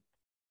Boston?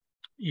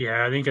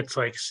 Yeah, I think it's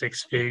like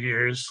 6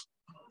 figures.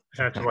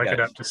 I have to look it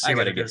up to see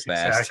what it is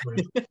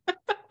exactly.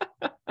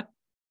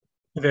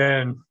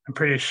 Then I'm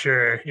pretty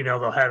sure,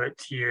 they'll have it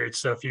tiered.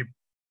 So if you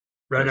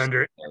run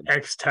under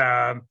X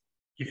time,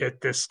 you hit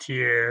this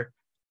tier.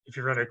 If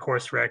you run a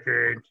course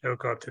record, it'll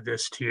go up to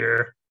this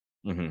tier.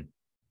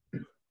 Mm-hmm.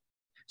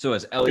 So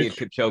is Eliud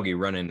Kipchoge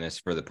running this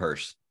for the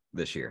purse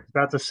this year?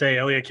 About to say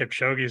Eliud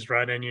Kipchoge's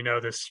running,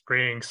 this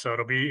spring. So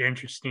it'll be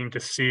interesting to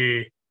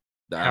see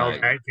how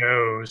that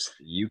goes.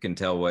 You can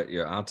tell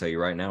I'll tell you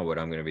right now what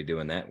I'm going to be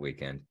doing that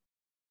weekend.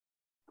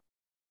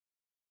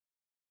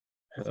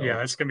 Yeah,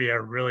 that's going to be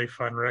a really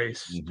fun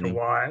race to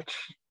watch.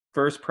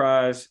 First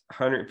prize,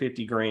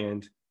 150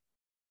 grand.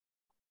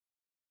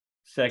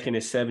 Second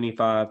is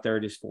 75.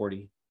 Third is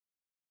 40.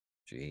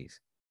 Jeez.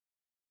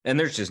 And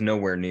there's just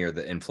nowhere near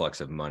the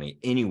influx of money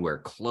anywhere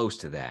close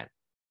to that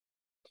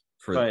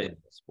for the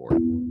sport.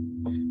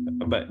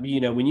 But,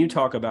 when you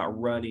talk about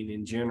running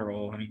in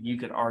general, I mean, you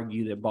could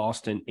argue that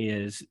Boston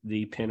is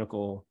the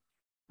pinnacle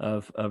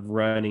of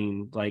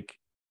running, like,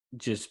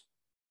 just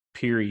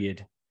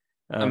period.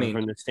 From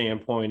the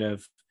standpoint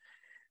of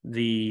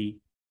the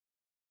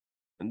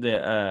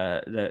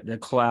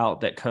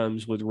clout that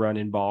comes with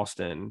running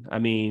Boston. I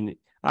mean,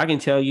 I can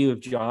tell you,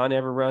 if John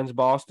ever runs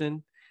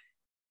Boston,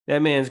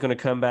 that man's going to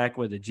come back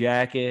with a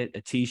jacket,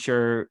 a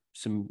t-shirt,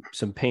 some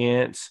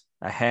pants,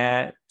 a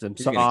hat, some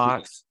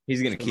socks.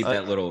 He's going to keep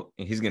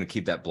he's going to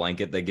keep that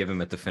blanket they give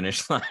him at the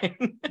finish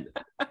line.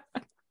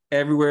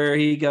 Everywhere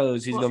he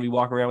goes, he's going to be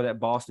walking around with that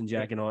Boston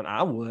jacket on.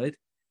 I would.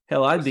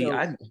 Hell,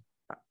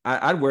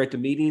 I'd wear it to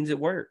meetings at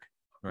work.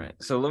 Right.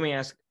 So let me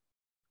ask.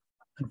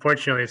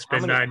 Unfortunately, it's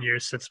been 9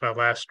 years since my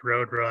last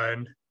road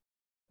run.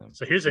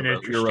 So here's an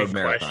interesting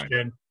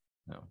question.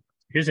 No.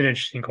 Here's an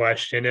interesting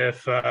question.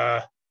 If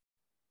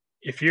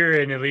you're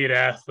an elite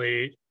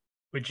athlete,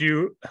 would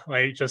you,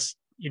 just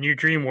in your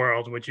dream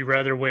world, would you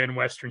rather win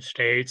Western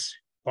States,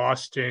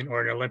 Boston,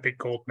 or an Olympic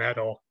gold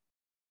medal?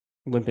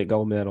 Olympic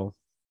gold medal.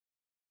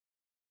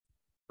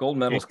 Gold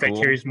medal's cool.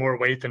 That carries more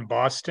weight than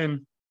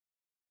Boston?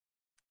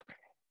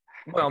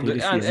 Well,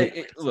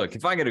 look,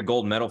 if I get a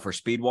gold medal for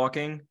speed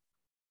walking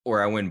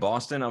or I win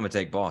Boston, I'm going to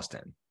take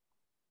Boston.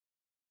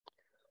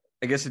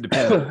 I guess it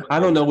depends. I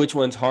don't know which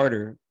one's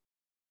harder.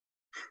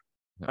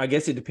 I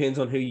guess it depends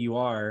on who you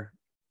are.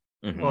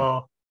 Mm-hmm.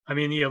 Well, I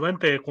mean, the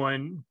Olympic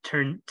one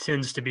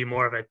tends to be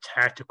more of a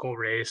tactical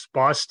race.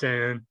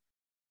 Boston,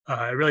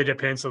 it really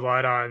depends a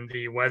lot on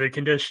the weather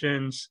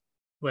conditions,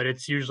 but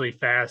it's usually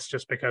fast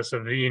just because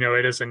of,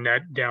 it is a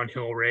net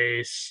downhill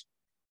race.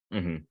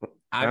 Mm-hmm.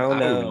 I don't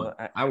know.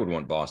 I would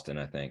want Boston,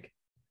 I think.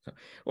 So,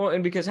 well,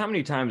 and because how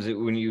many times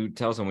when you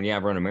tell someone,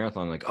 I've run a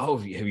marathon, like, oh,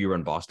 have you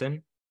run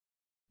Boston?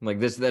 Like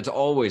that's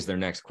always their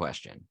next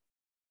question.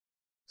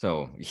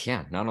 So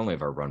yeah, not only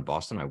have I run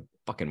Boston, I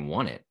fucking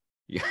won it.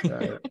 Yeah.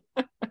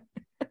 Right.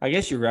 I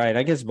guess you're right.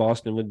 I guess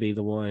Boston would be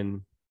the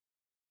one.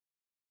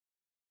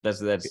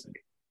 That's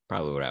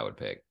probably what I would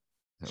pick.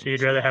 So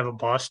you'd rather have a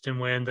Boston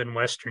win than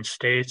Western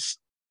States?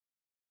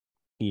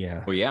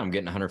 Yeah. Well, yeah, I'm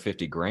getting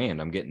 150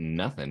 grand. I'm getting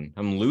nothing.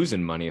 I'm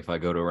losing money if I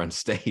go to run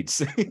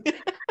states.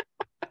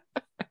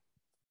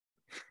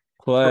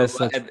 Plus,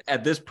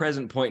 at this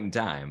present point in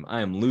time, I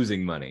am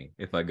losing money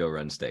if I go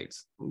run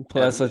states. If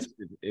I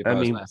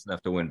was fast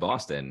enough to win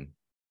Boston,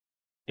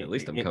 at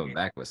least I'm coming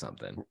back with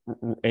something.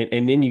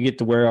 And then you get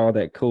to wear all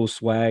that cool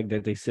swag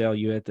that they sell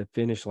you at the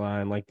finish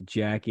line, like the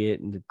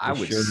jacket and the I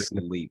would shirt.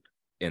 sleep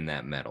in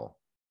that medal.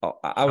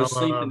 I was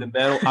sleeping the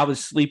medal. I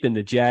was sleeping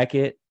the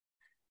jacket.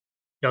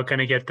 Y'all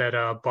gonna get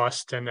that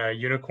Boston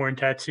unicorn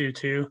tattoo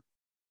too?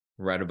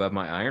 Right above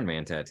my Iron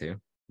Man tattoo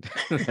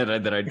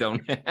that I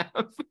don't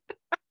have.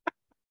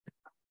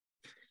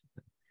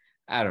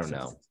 I don't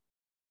know.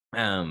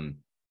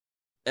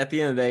 At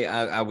the end of the day,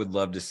 I would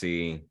love to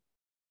see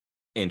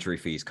entry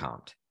fees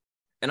comped.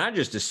 And I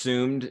just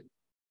assumed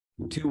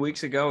 2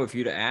 weeks ago, if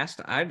you'd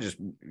asked,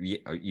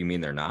 you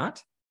mean they're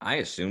not? I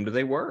assumed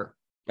they were.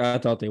 I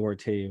thought they were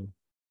too.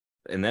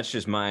 And that's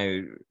just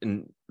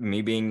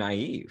me being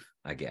naive,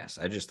 I guess.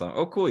 I just thought,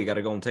 oh, cool, you got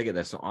a golden ticket.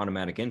 That's an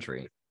automatic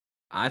entry.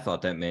 I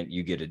thought that meant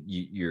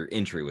your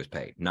entry was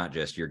paid, not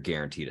just you're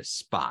guaranteed a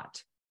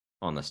spot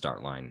on the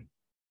start line.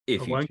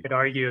 One could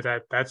argue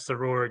that that's the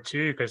rule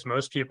too, because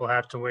most people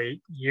have to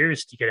wait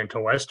years to get into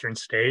Western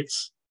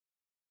States.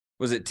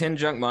 Was it 10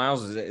 junk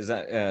miles? Is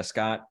that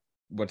Scott?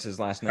 What's his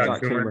last name?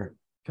 Scott Coomer.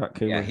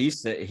 Yeah, he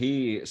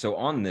said so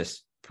on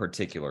this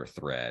particular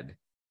thread,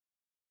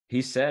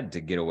 he said to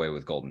get away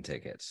with golden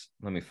tickets.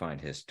 Let me find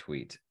his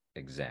tweet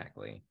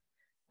exactly.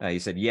 He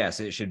said,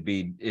 yes, it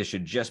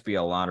should just be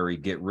a lottery.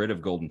 Get rid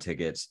of golden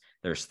tickets.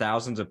 There's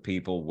thousands of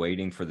people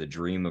waiting for the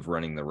dream of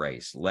running the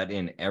race. Let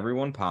in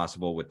everyone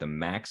possible with the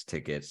max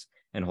tickets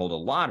and hold a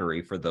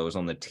lottery for those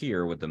on the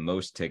tier with the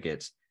most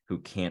tickets who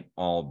can't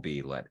all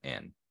be let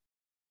in.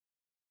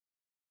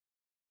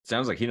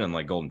 Sounds like he doesn't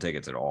like golden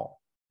tickets at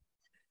all.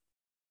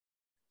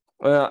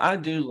 Well, I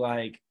do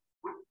like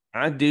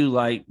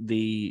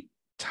the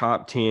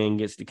top 10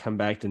 gets to come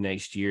back the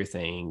next year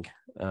thing.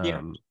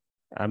 Yeah.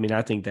 I mean,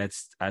 I think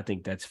that's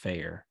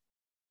fair.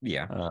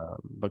 Yeah.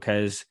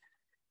 Because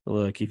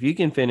look, if you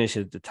can finish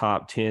at the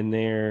top 10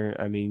 there,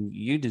 I mean,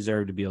 you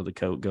deserve to be able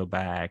to go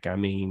back. I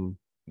mean,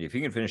 if you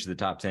can finish the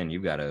top 10,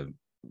 you've got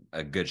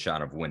a good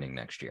shot of winning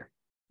next year.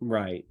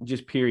 Right.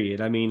 Just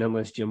period. I mean,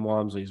 unless Jim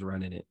Walmsley's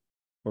running it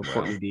or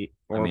Courtney D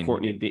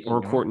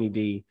Courtney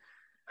D.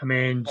 I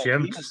mean,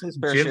 Jim's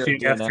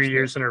DNF 3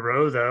 years in a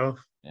row, though.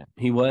 Yeah.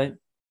 He what?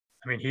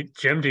 I mean,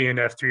 Jim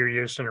DNF 3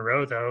 years in a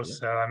row, though. Yeah.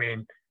 So, I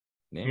mean,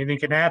 anything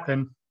can happen.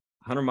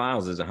 100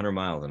 miles is 100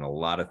 miles, and a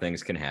lot of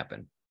things can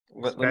happen.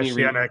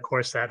 Especially on a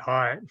course that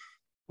hot.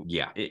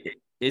 Yeah.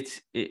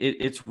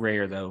 It's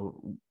rare,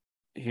 though,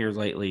 here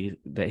lately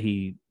that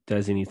he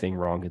does anything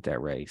wrong at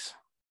that race.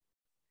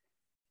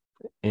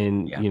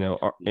 And, yeah. now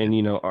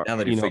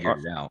that he figured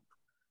it out.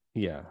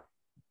 Yeah.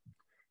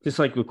 Just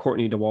like with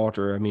Courtney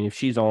Dauwalter, I mean, if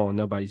she's on,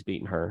 nobody's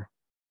beating her.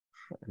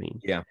 I mean,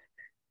 yeah,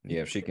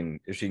 if she can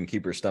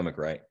keep her stomach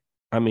right.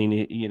 I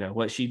mean,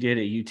 what she did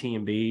at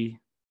UTMB.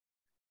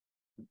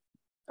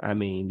 I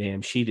mean,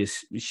 damn,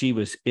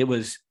 it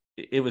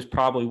was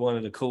probably one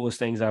of the coolest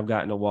things I've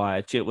gotten to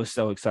watch. It was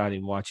so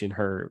exciting watching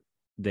her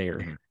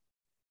there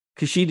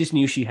because she just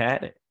knew she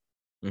had it.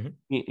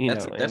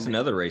 Mm-hmm. That's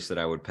another race that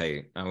I would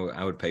pay.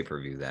 I would pay per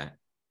view that.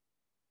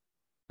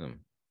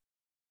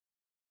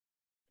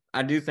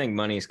 I do think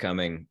money's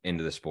coming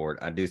into the sport.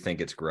 I do think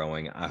it's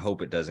growing. I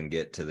hope it doesn't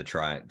get to the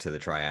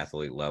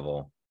triathlete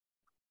level.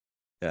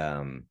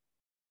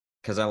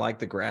 Because I like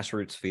the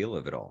grassroots feel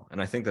of it all. And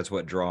I think that's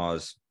what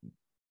draws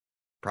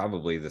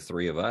probably the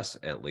three of us,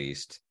 at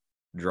least,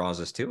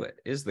 draws us to it,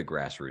 is the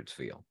grassroots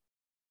feel.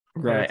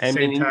 Right. At the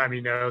same time,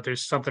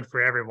 there's something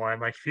for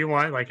everyone. Like if you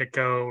want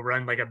go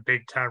run like a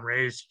big time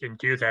race, you can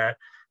do that.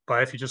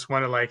 But if you just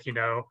want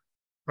to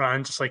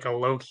run just like a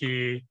low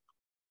key,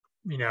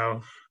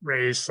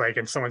 race like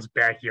in someone's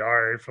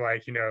backyard for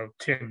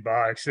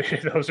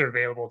 $10, those are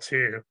available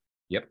too.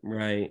 Yep.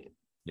 Right.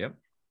 Yep.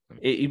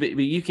 But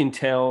you can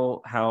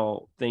tell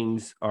how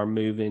things are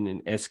moving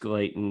and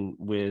escalating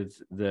with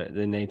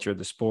the nature of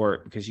the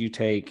sport, because you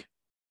take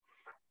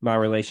my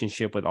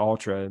relationship with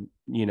Ultra,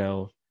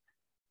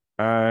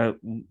 I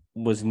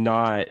was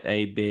not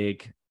a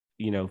big,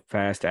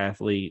 fast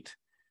athlete,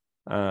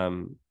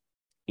 not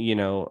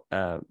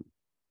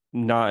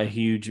a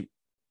huge,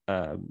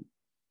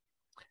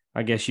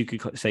 I guess you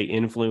could say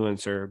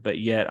influencer, but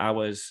yet I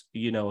was,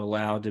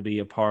 allowed to be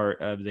a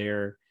part of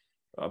their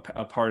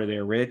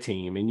red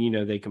team.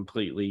 And, they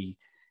completely,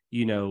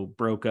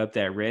 broke up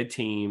that red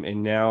team.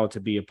 And now to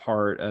be a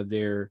part of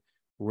their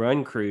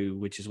run crew,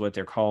 which is what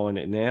they're calling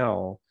it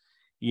now,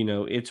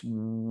 it's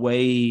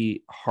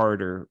way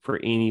harder for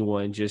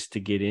anyone just to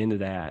get into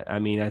that. I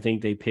mean, I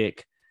think they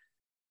pick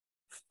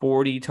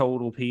 40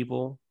 total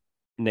people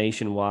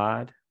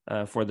nationwide.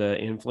 for the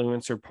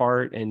influencer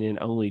part, and then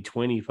only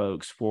 20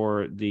 folks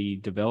for the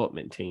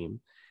development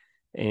team.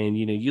 And,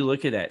 you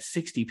look at that,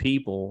 60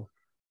 people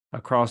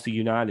across the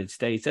United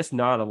States, that's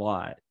not a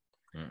lot.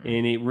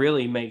 And it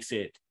really makes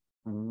it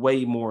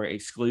way more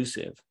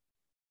exclusive,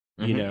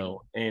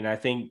 and I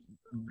think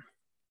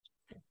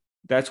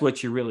that's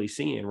what you're really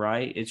seeing,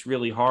 right? It's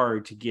really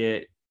hard to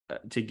get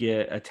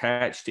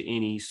attached to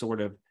any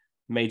sort of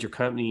major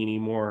company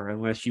anymore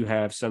unless you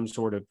have some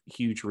sort of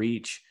huge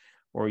reach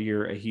or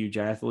you're a huge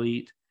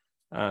athlete.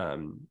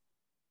 So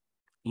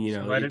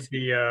let it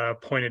be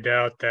pointed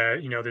out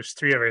that there's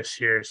 3 of us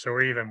here, so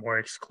we're even more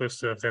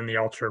exclusive than the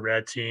Ultra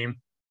Red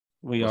team.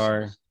 We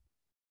are.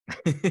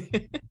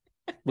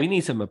 We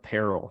need some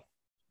apparel.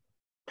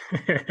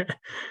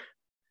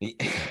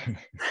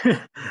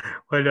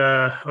 What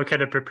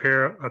kind of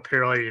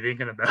apparel are you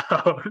thinking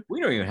about?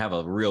 We don't even have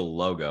a real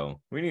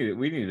logo. We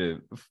need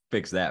to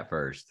fix that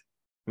first.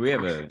 We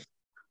have an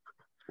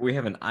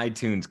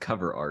iTunes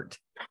cover art.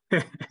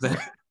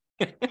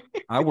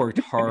 I worked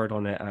hard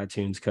on that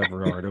iTunes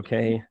cover art.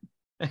 Okay.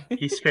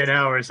 He spent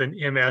hours in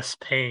MS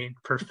Paint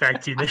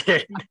perfecting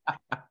it.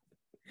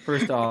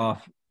 First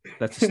off,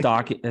 that's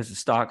a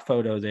stock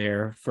photo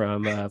there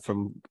from I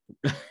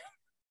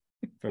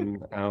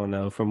don't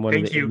know, from one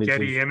of the images.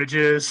 Getty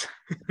Images.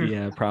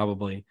 Yeah,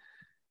 probably.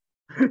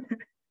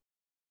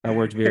 I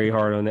worked very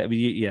hard on that. But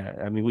yeah,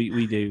 I mean,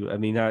 we do. I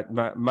mean,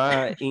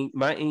 my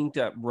inked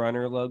up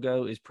runner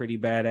logo is pretty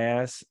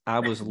badass. I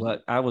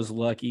was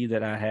lucky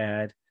that I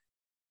had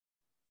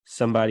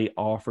somebody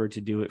offer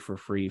to do it for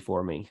free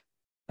for me.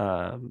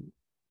 But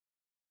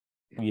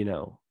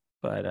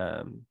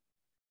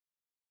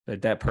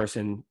that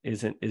person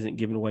isn't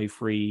giving away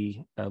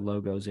free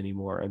logos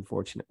anymore,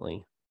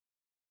 unfortunately.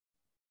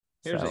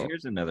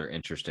 Here's another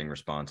interesting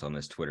response on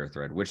this Twitter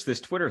thread, which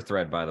this Twitter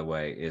thread, by the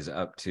way, is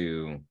up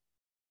to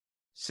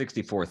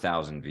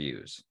 64,000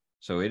 views.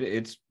 So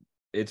it's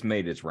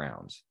made its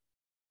rounds.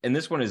 And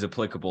this one is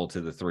applicable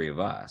to the 3 of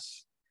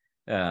us.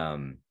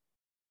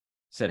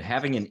 Said,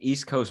 having an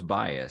East Coast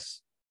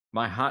bias,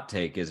 my hot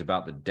take is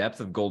about the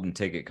depth of golden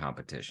ticket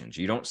competitions.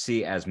 You don't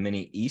see as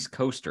many East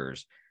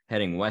Coasters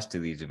heading west to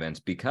these events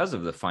because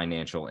of the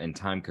financial and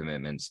time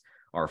commitments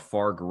are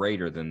far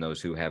greater than those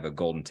who have a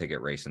golden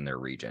ticket race in their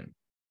region.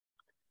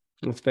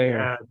 That's fair.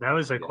 Yeah, that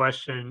was a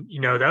question,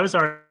 that was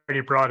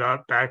already brought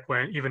up back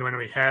when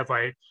we had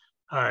like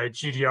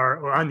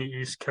GDR on the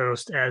East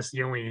Coast as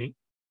the only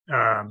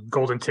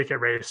golden ticket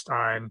race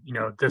on,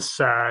 this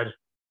side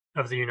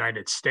of the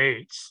United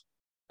States.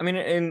 I mean,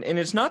 and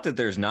it's not that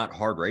there's not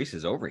hard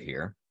races over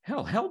here.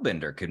 Hell,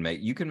 Hellbender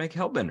you can make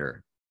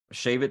Hellbender,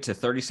 shave it to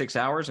 36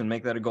 hours and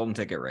make that a golden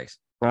ticket race.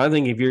 Well, I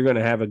think if you're going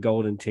to have a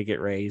golden ticket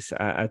race,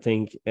 I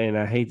think, and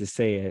I hate to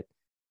say it,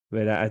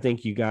 but I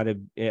think you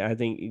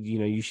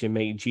should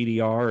make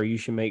GDR or you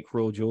should make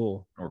Cruel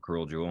Jewel. Or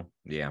Cruel Jewel,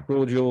 yeah.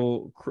 Cruel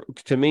Jewel,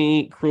 to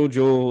me, Cruel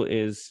Jewel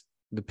is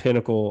the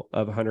pinnacle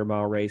of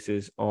 100-mile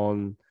races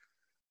on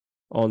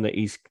the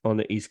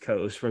East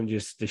Coast, from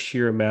just the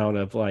sheer amount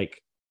of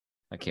like.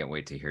 I can't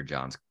wait to hear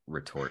John's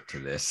retort to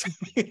this.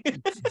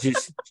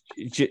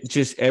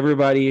 just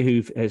everybody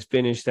who has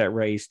finished that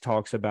race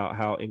talks about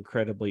how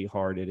incredibly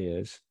hard it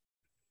is.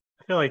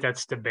 I feel like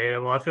that's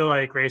debatable. I feel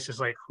like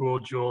races like Cruel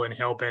Jewel and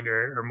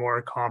Hellbender are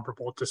more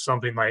comparable to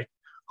something like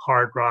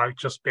Hard Rock,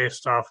 just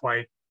based off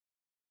like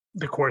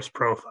the course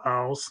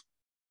profiles.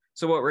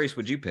 So what race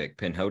would you pick?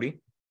 Pinhoti?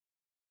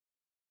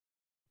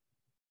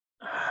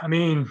 I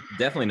mean,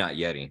 definitely not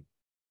Yeti.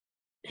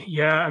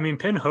 Yeah, I mean,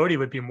 Pinhoti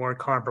would be more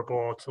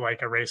comparable to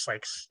like a race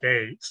like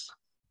States.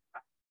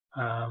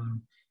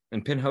 And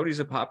Pinhoti's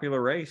a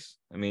popular race.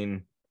 I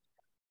mean,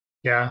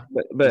 yeah,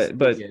 but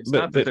it's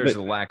not that there's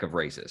a lack of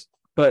races.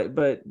 But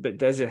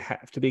does it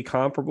have to be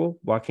comparable?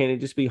 Why can't it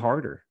just be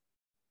harder?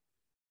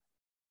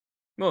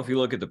 Well, if you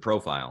look at the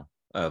profile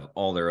of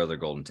all their other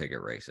golden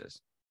ticket races,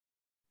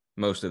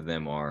 most of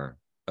them are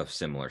of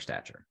similar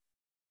stature.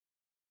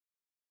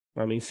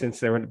 I mean, since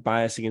they're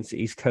biased against the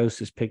East Coast,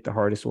 just pick the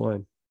hardest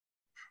one.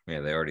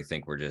 Yeah, they already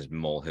think we're just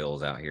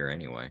molehills out here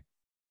anyway.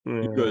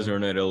 You guys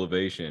aren't at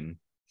elevation.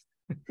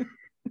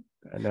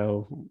 I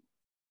know.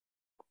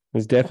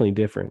 It's definitely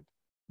different.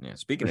 Yeah,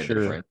 speaking of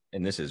different,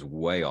 and this is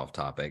way off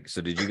topic. So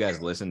did you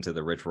guys listen to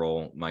the Rich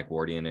Roll Mike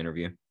Wardian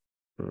interview?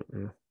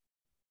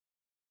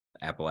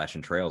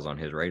 Appalachian Trail's on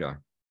his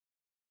radar.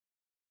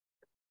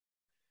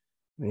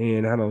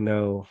 Man, I don't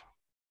know.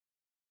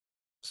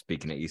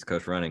 Speaking of East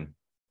Coast running.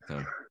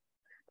 So.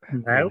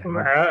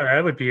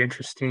 That would be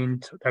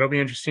interesting. That'll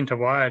be interesting to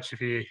watch if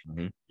he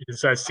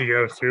decides to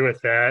go through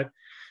with that.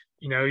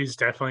 He's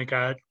definitely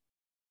got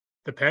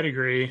the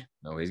pedigree.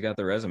 No, he's got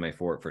the resume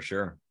for it for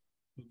sure.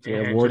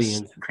 Yeah,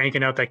 Wardian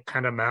cranking out that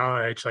kind of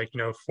mileage,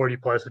 40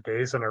 plus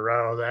days in a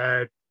row,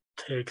 that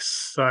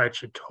takes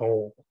such a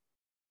toll.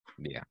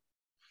 Yeah.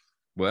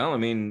 Well, I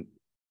mean,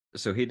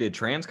 so he did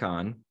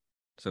Transcon.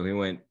 So he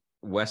went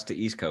west to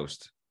East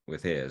Coast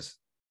with his.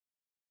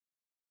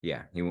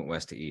 Yeah, he went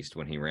west to east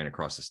when he ran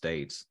across the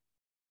states.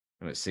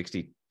 It was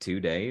 62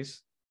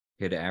 days.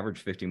 He had to average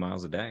 50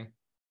 miles a day.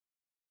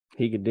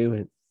 He could do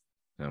it.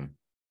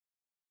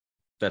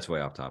 That's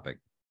way off topic.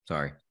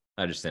 Sorry.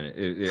 I just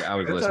didn't. I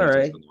was That's listening all to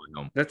right. something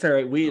home. That's all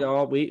right.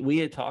 We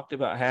had talked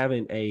about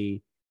having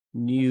a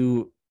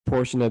new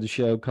portion of the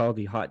show called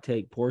the hot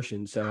take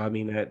portion. So I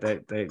mean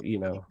that you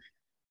know.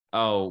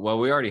 Oh, well,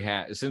 we already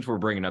had, since we're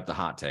bringing up the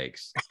hot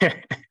takes,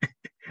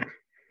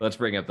 let's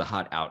bring up the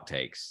hot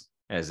outtakes,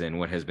 as in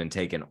what has been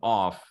taken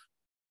off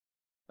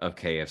of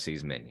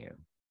KFC's menu.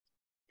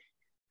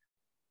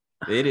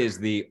 It is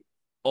the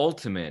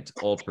ultimate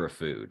ultra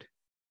food.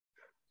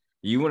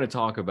 You want to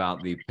talk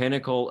about the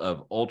pinnacle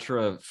of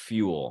ultra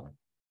fuel,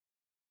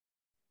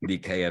 the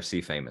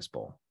KFC Famous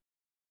Bowl.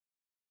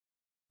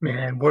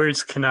 Man,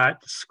 words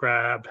cannot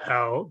describe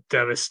how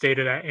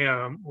devastated I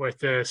am with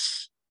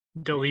this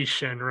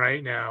deletion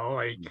right now.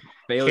 Like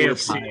Failure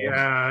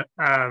KFC,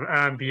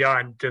 I'm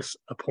beyond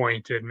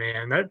disappointed,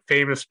 man. That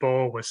Famous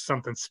Bowl was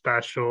something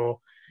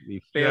special.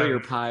 The failure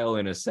pile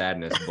in a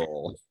sadness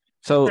bowl.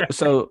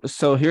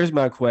 So here's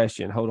my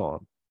question. Hold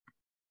on.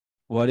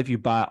 What if you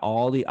buy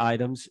all the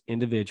items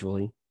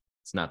individually?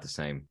 It's not the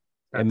same.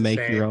 And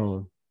make your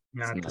own.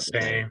 Not the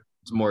same.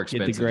 It's more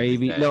expensive. Get the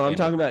gravy. No, I'm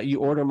talking about you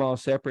order them all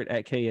separate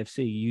at KFC.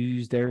 You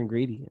use their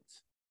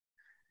ingredients.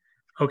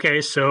 Okay,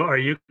 so are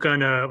you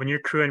gonna, when you're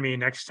crewing me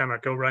next time I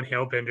go run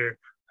Hellbender,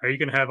 are you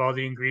gonna have all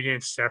the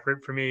ingredients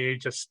separate for me?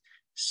 Just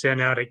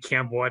send out at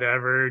camp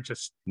whatever,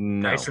 just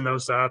dicing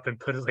those up and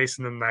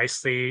placing them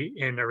nicely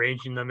and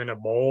arranging them in a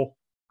bowl?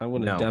 I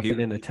want to dump it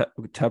in a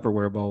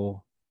Tupperware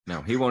bowl.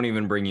 No, he won't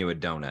even bring you a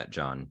donut,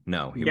 John.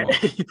 No, he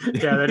won't.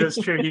 Yeah, that is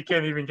true. You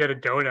can't even get a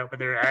donut when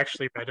they're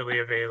actually readily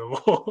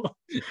available.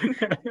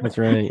 That's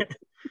right.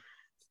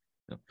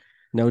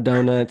 No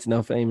donuts,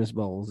 no Famous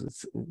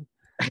Bowls.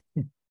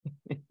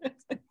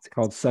 It's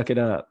called Suck It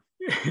Up,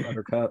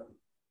 Buttercup.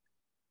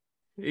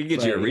 You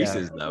get your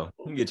Reese's though.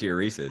 You can get your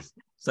Reese's.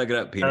 Suck it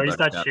up, Peter. No, he's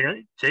not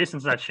sharing.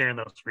 Jason's not sharing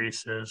those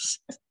Reese's.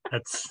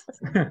 That's.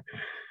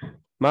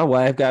 My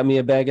wife got me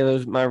a bag of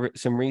those,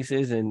 some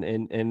Reese's,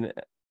 and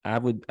I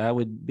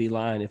would be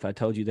lying if I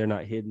told you they're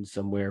not hidden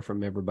somewhere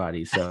from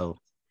everybody. So,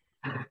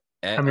 I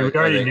mean, we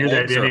already knew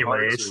that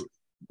anyways.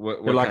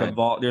 They're like a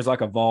vault. There's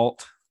like a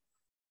vault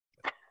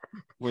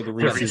where the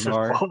Reese's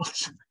are.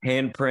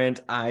 Handprint,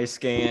 eye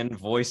scan,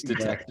 voice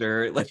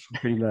detector, like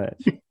pretty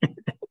much.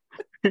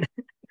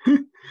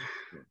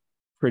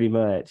 Pretty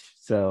much.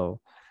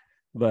 So,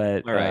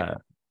 but all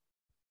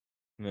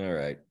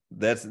right.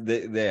 That's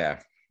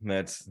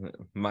That's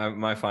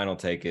my final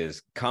take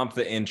is comp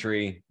the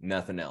entry,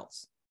 nothing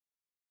else.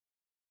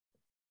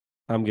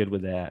 I'm good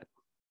with that.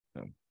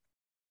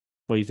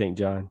 What do you think,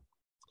 John?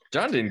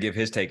 John didn't give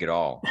his take at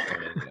all.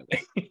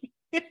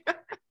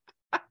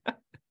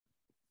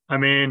 I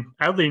mean,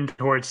 I lean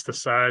towards the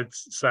side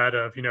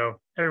of,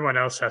 everyone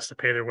else has to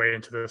pay their way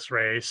into this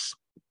race.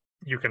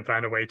 You can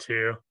find a way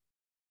to.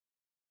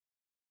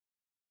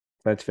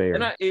 That's fair.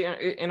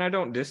 And I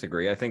don't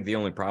disagree. I think the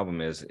only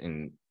problem is,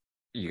 and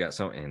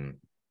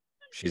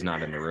she's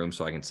not in the room,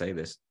 so I can say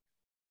this: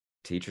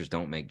 teachers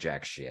don't make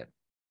jack shit.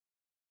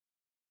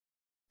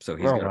 So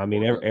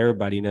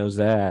everybody knows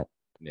that.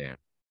 Yeah.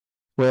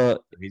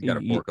 Well, he's got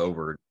to fork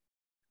over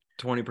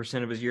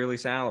 20% of his yearly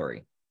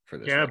salary for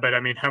this. Yeah, but I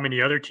mean, how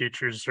many other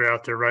teachers are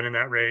out there running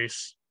that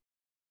race?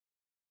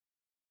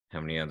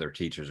 How many other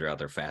teachers are out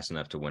there fast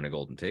enough to win a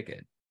golden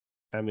ticket?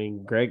 I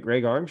mean,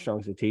 Greg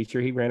Armstrong's a teacher.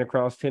 He ran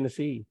across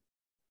Tennessee.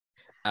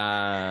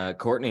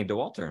 Courtney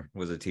DeWalter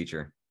was a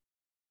teacher.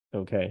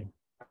 Okay.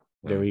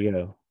 There we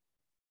go.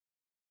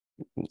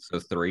 So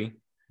 3.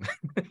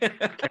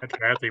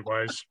 Bradley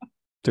was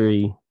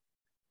 3.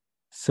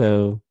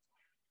 So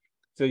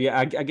yeah,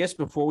 I guess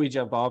before we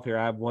jump off here,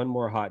 I have one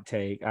more hot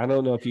take. I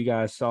don't know if you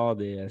guys saw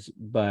this,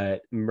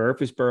 but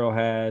Murfreesboro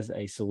has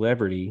a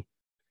celebrity,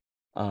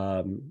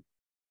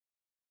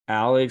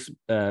 Alex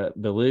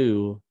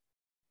Ballou,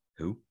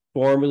 who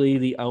formerly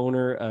the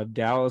owner of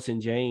Dallas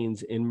and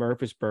Jane's in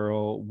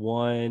Murfreesboro,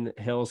 won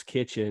Hell's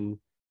Kitchen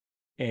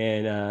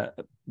and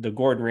the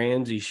Gordon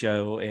Ramsay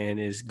show, and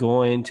is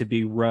going to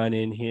be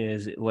running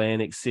his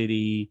Atlantic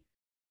City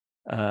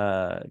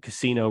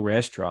casino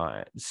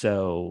restaurant.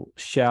 So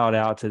shout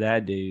out to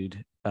that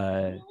dude.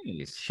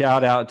 Nice.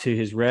 Shout out to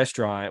his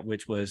restaurant,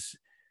 which was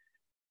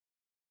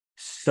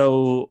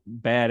so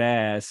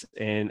badass,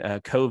 and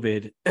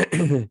COVID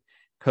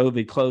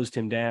closed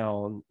him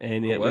down,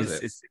 and What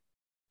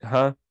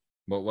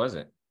was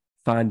it?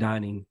 Fine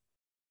dining.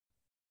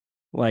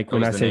 Like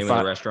when I say fine,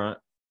 the restaurant,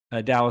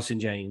 Dallas and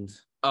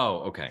Jane's. Oh,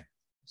 okay.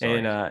 Sorry.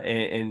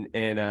 And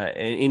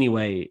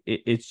anyway,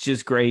 it's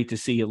just great to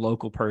see a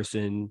local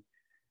person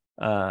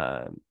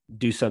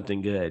do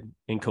something good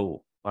and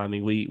cool. I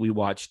mean, we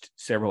watched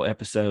several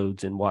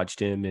episodes and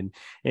watched him, and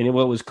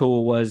what was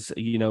cool was,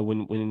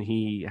 when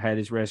he had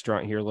his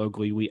restaurant here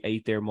locally, we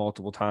ate there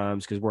multiple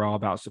times because we're all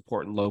about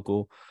supporting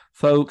local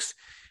folks.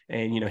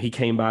 And he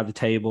came by the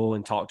table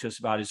and talked to us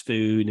about his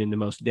food, and the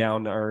most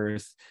down to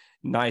earth,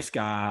 nice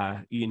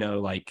guy.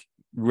 Like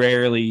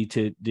rarely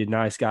did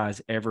nice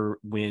guys ever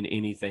win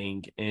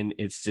anything, and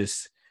it's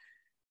just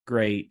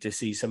great to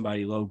see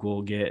somebody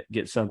local get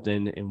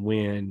something and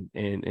win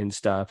and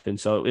stuff. And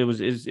so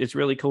it's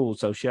really cool.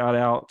 So shout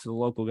out to the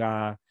local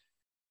guy.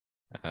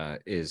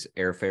 Is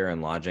airfare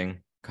and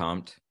lodging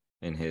comped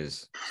in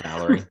his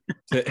salary?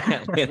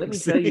 Let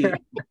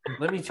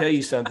me tell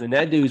you something.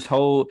 That dude's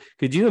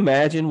could you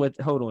imagine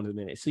hold on a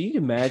minute. So you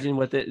can imagine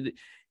what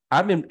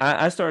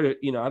I started,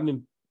 I've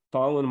been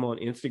following him on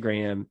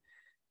Instagram,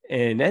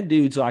 and that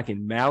dude's like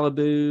in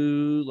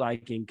Malibu,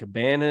 like in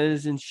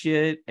cabanas and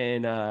shit.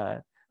 And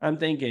I'm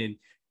thinking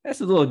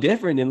that's a little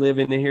different than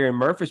living here in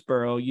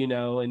Murfreesboro,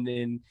 and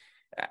then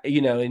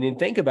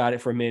think about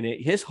it for a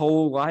minute. His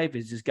whole life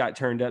has just got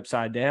turned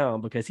upside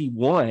down because he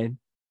won.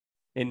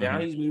 And now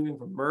he's moving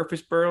from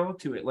Murfreesboro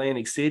to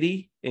Atlantic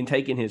City and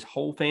taking his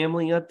whole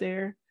family up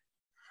there.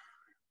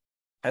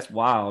 That's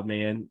wild,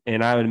 man.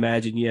 And I would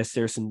imagine, yes,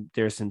 there's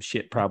some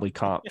shit probably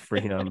comped for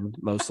him,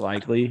 most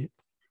likely.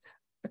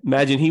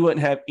 Imagine he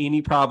wouldn't have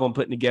any problem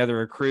putting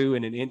together a crew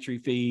and an entry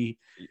fee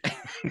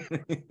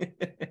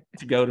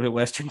to go to the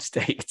Western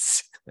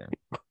States.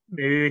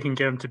 Maybe we can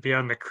get him to be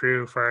on the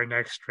crew for our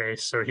next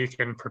race so he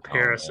can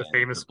prepare us a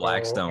famous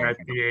Blackstone at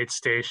the aid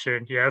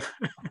station. Yep.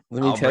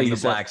 Let me tell you,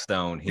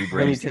 Blackstone.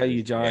 Let me tell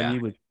you,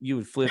 John, you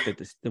would flip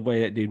it the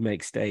way that dude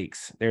makes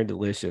steaks. They're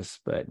delicious.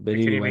 But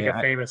anyway, make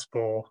a famous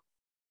bowl.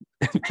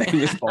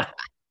 Famous bowl.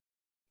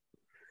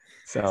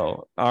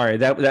 So, all right,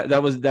 that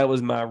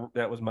was my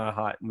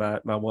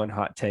one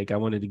hot take. I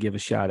wanted to give a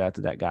shout out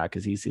to that guy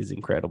because he's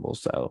incredible.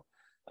 So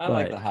I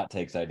like the hot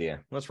takes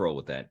idea. Let's roll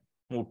with that.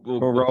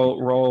 We'll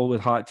roll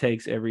with hot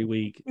takes every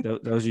week.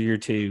 Those are your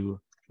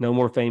two. No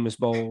more famous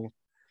bowl.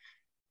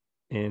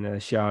 And a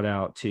shout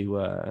out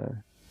to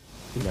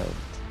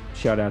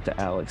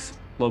Alex,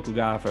 local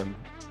guy from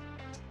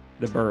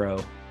the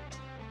borough.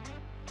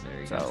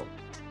 There you go.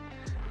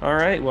 All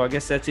right. Well, I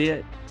guess that's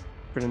it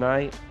for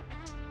tonight.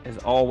 As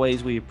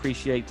always, we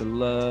appreciate the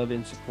love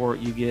and support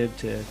you give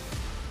to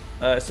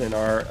us and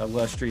our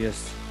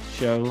illustrious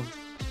show.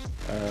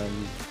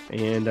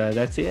 And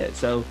that's it.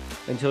 So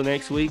until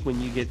next week, when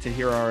you get to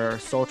hear our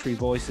sultry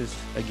voices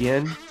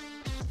again,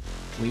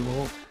 we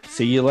will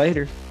see you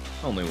later.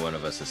 Only one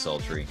of us is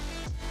sultry.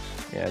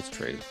 Yeah, it's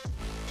true.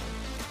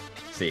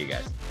 See you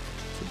guys.